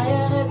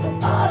 lying at the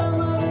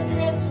bottom of a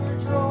dresser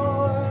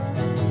drawer.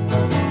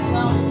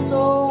 Some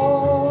so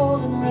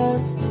old and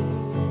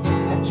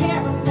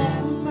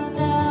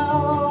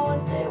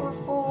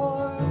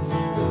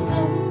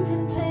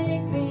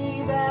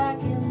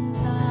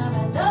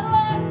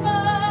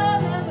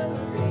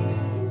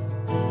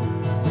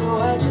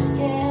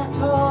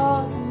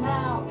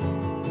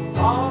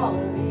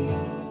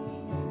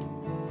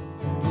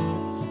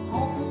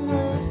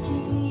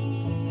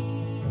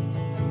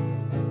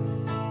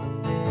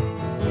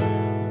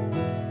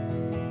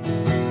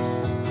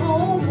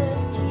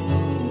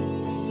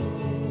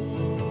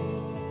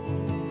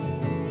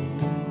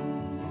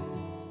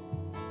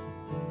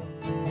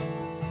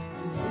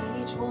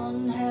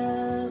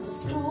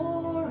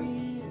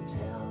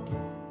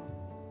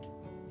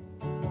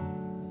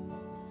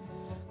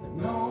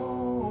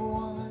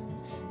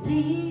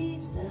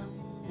needs them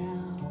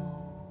now.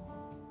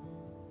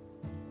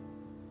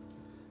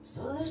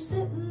 So they're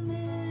sitting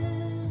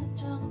in a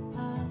junk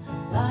pile,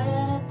 lying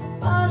at the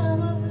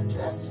bottom of a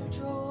dresser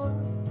drawer.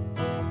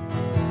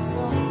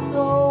 Something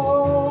so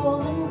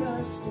old and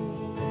rusty,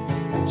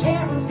 I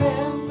can't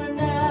remember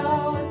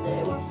now what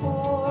they were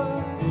for.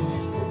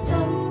 But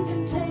some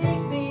can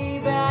take me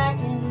back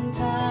in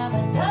time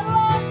and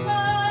unlock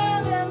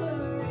my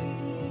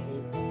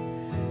memories.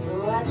 So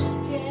I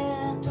just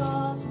can't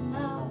toss them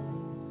out,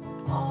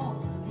 all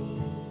of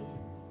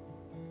these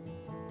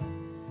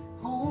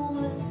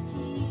homeless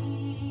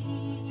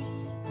keys.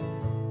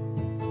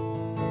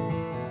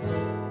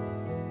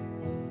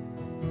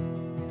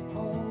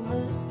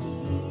 Homeless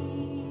keys.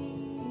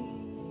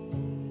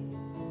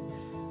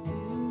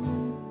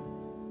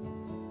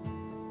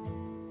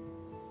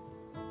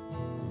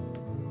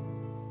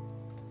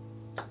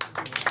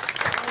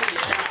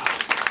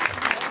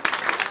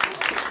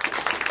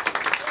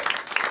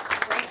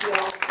 Thank you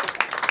all for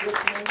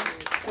listening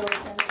so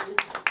attentively.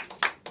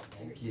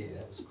 Thank you.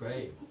 That was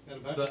great. Got a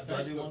bunch But of do I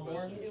do Facebook one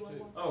more? listeners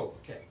too. Oh,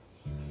 okay.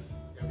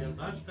 I've got a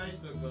bunch of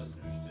Facebook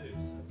listeners too.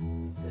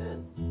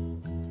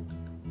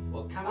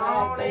 Well, come Hi,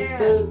 on in.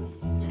 Facebook.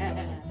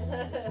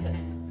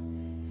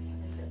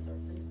 That's our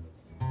Facebook.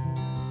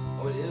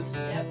 Oh, it is?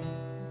 Yep.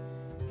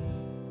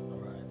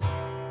 All right.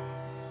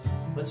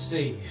 Let's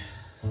see.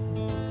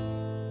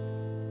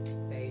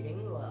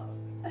 Fading love.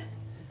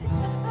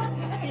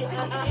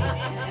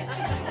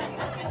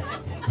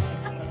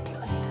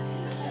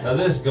 Now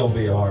this is gonna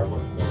be a hard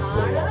one. I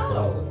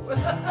know.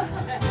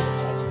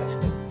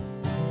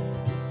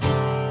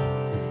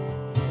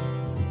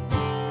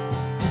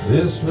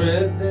 This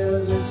red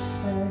desert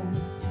sand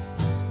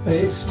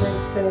makes me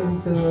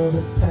think of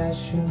the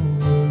passion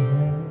we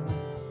had.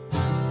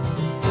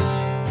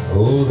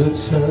 Oh, the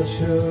touch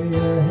of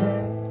your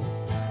hand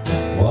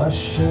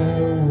washing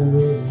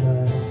over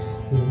my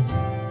skin.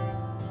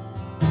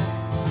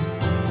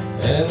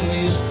 And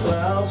these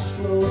clouds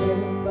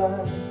floating by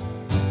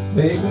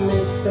make me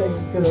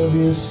think of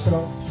your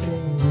soft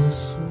and your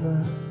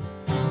smile.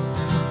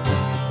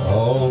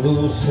 All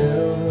those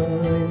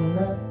heavenly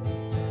nights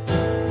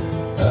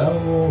I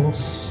won't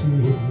see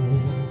you.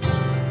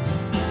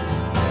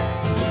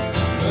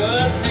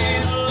 But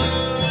these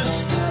blue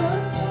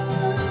skies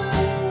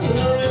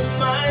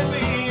remind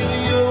me of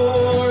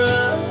your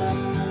eyes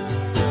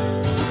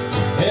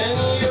and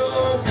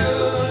your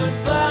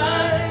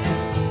goodbye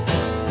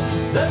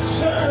that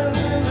turned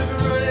into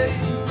gray.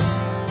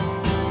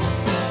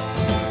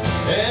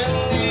 And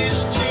these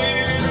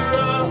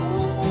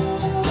teardrops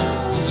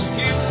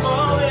keep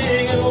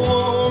falling and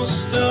won't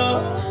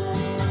stop.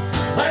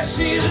 I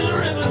see the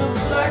ribbon of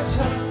black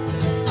tie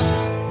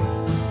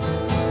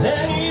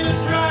and you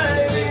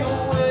driving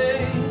away.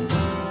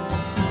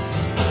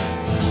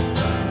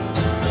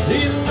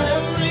 These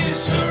memories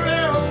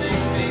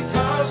surrounding me,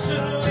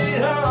 constantly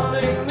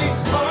haunting me.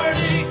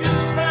 Heartache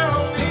has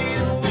found me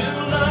and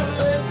will not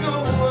let go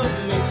of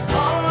me.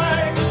 All I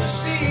can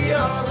see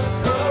are the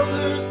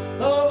colors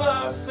of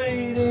our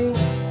fading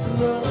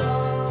love.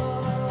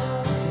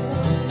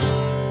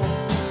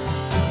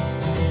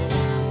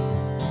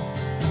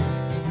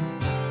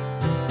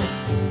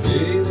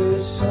 Baby,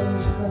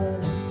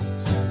 sometimes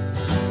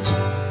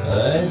I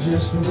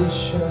just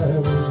wish I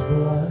was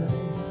blind.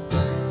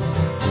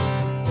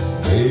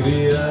 Maybe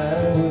I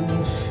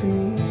wouldn't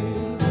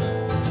feel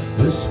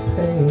this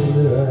pain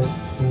that I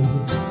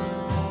feel.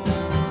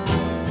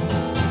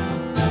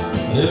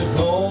 If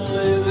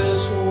only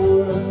this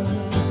world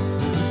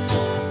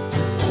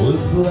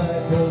was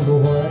black and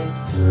white,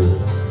 girl,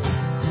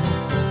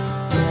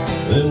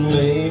 then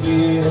maybe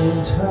in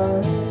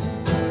time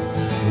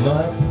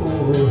my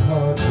poor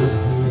heart would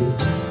heal.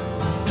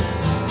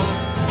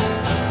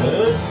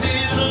 But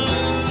these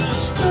blue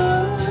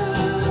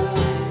skies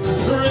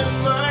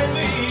remind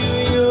me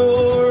of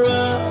your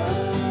eyes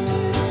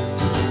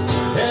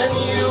and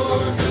your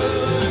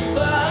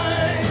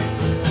goodbye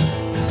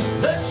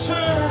that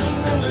turned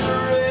into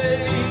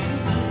gray.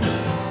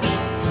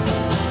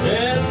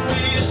 And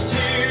these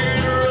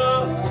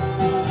teardrops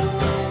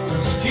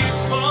keep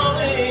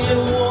falling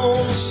and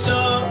won't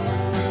stop.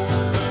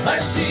 I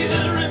see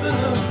the ribbon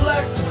of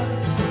black tie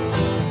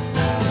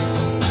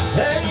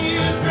and you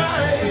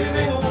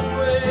driving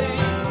away.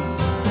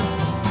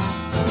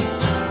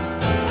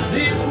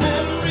 These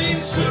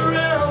memories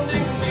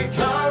surrounding me,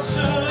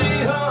 constantly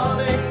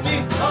haunting me.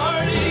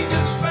 Heartache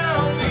has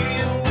found me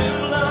and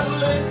will not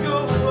let go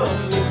of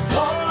me.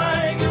 All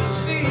I can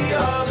see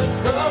are the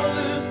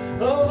colors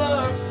of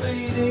our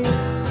fading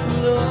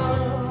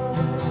love.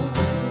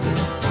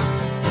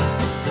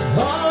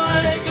 All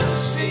I can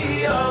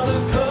see are the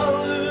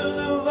colors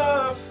of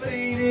our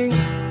fading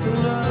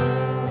love.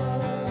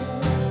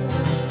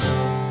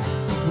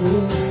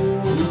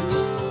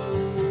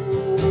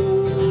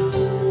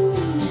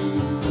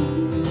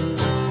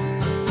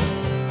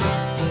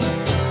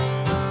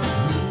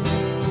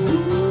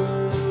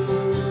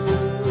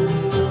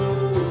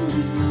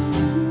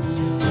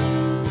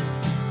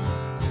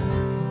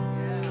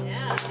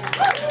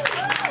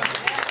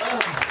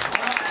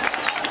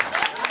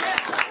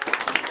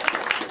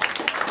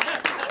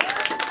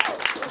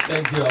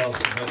 Thank you all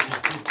so much.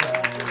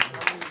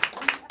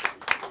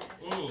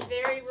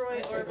 Very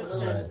Roy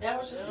Orbison. That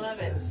was just Love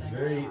it.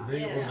 Very,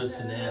 very Yes.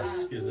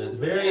 Orbison-esque, isn't it?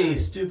 Very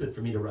stupid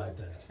for me to write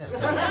that.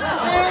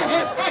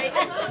 Great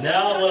song.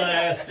 Now when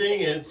I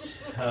sing it,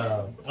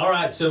 all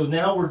right. So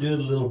now we're doing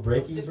a little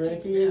breaky,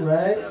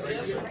 right?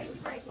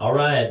 All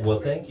right. Well,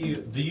 thank you.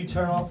 Do you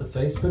turn off the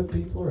Facebook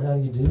people, or how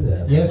do you do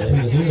that? Yes, They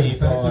we just do. In keep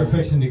fact, on- they're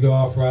fixing to go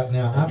off right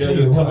now. I'll Go tell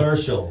to you a what,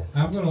 commercial.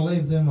 I'm going to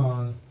leave them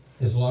on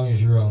as long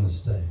as you're on the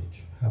stage.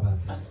 How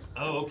about that?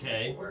 Oh,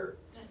 okay. We're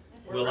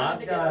Well, trying I've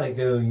to got to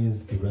go. go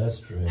use the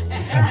restroom.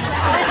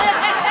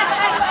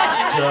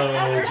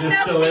 So,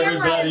 just no so camera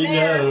everybody in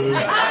there.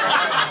 knows.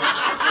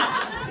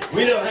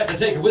 We don't have to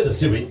take her with us,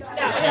 do we?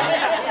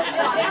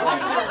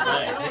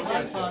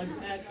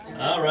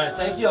 All right.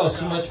 Thank you all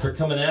so much for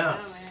coming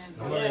out.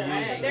 I'm going to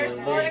use There's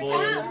the more to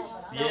little come.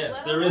 boys.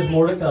 Yes, there is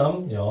more to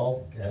come.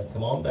 Y'all,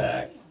 come on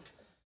back.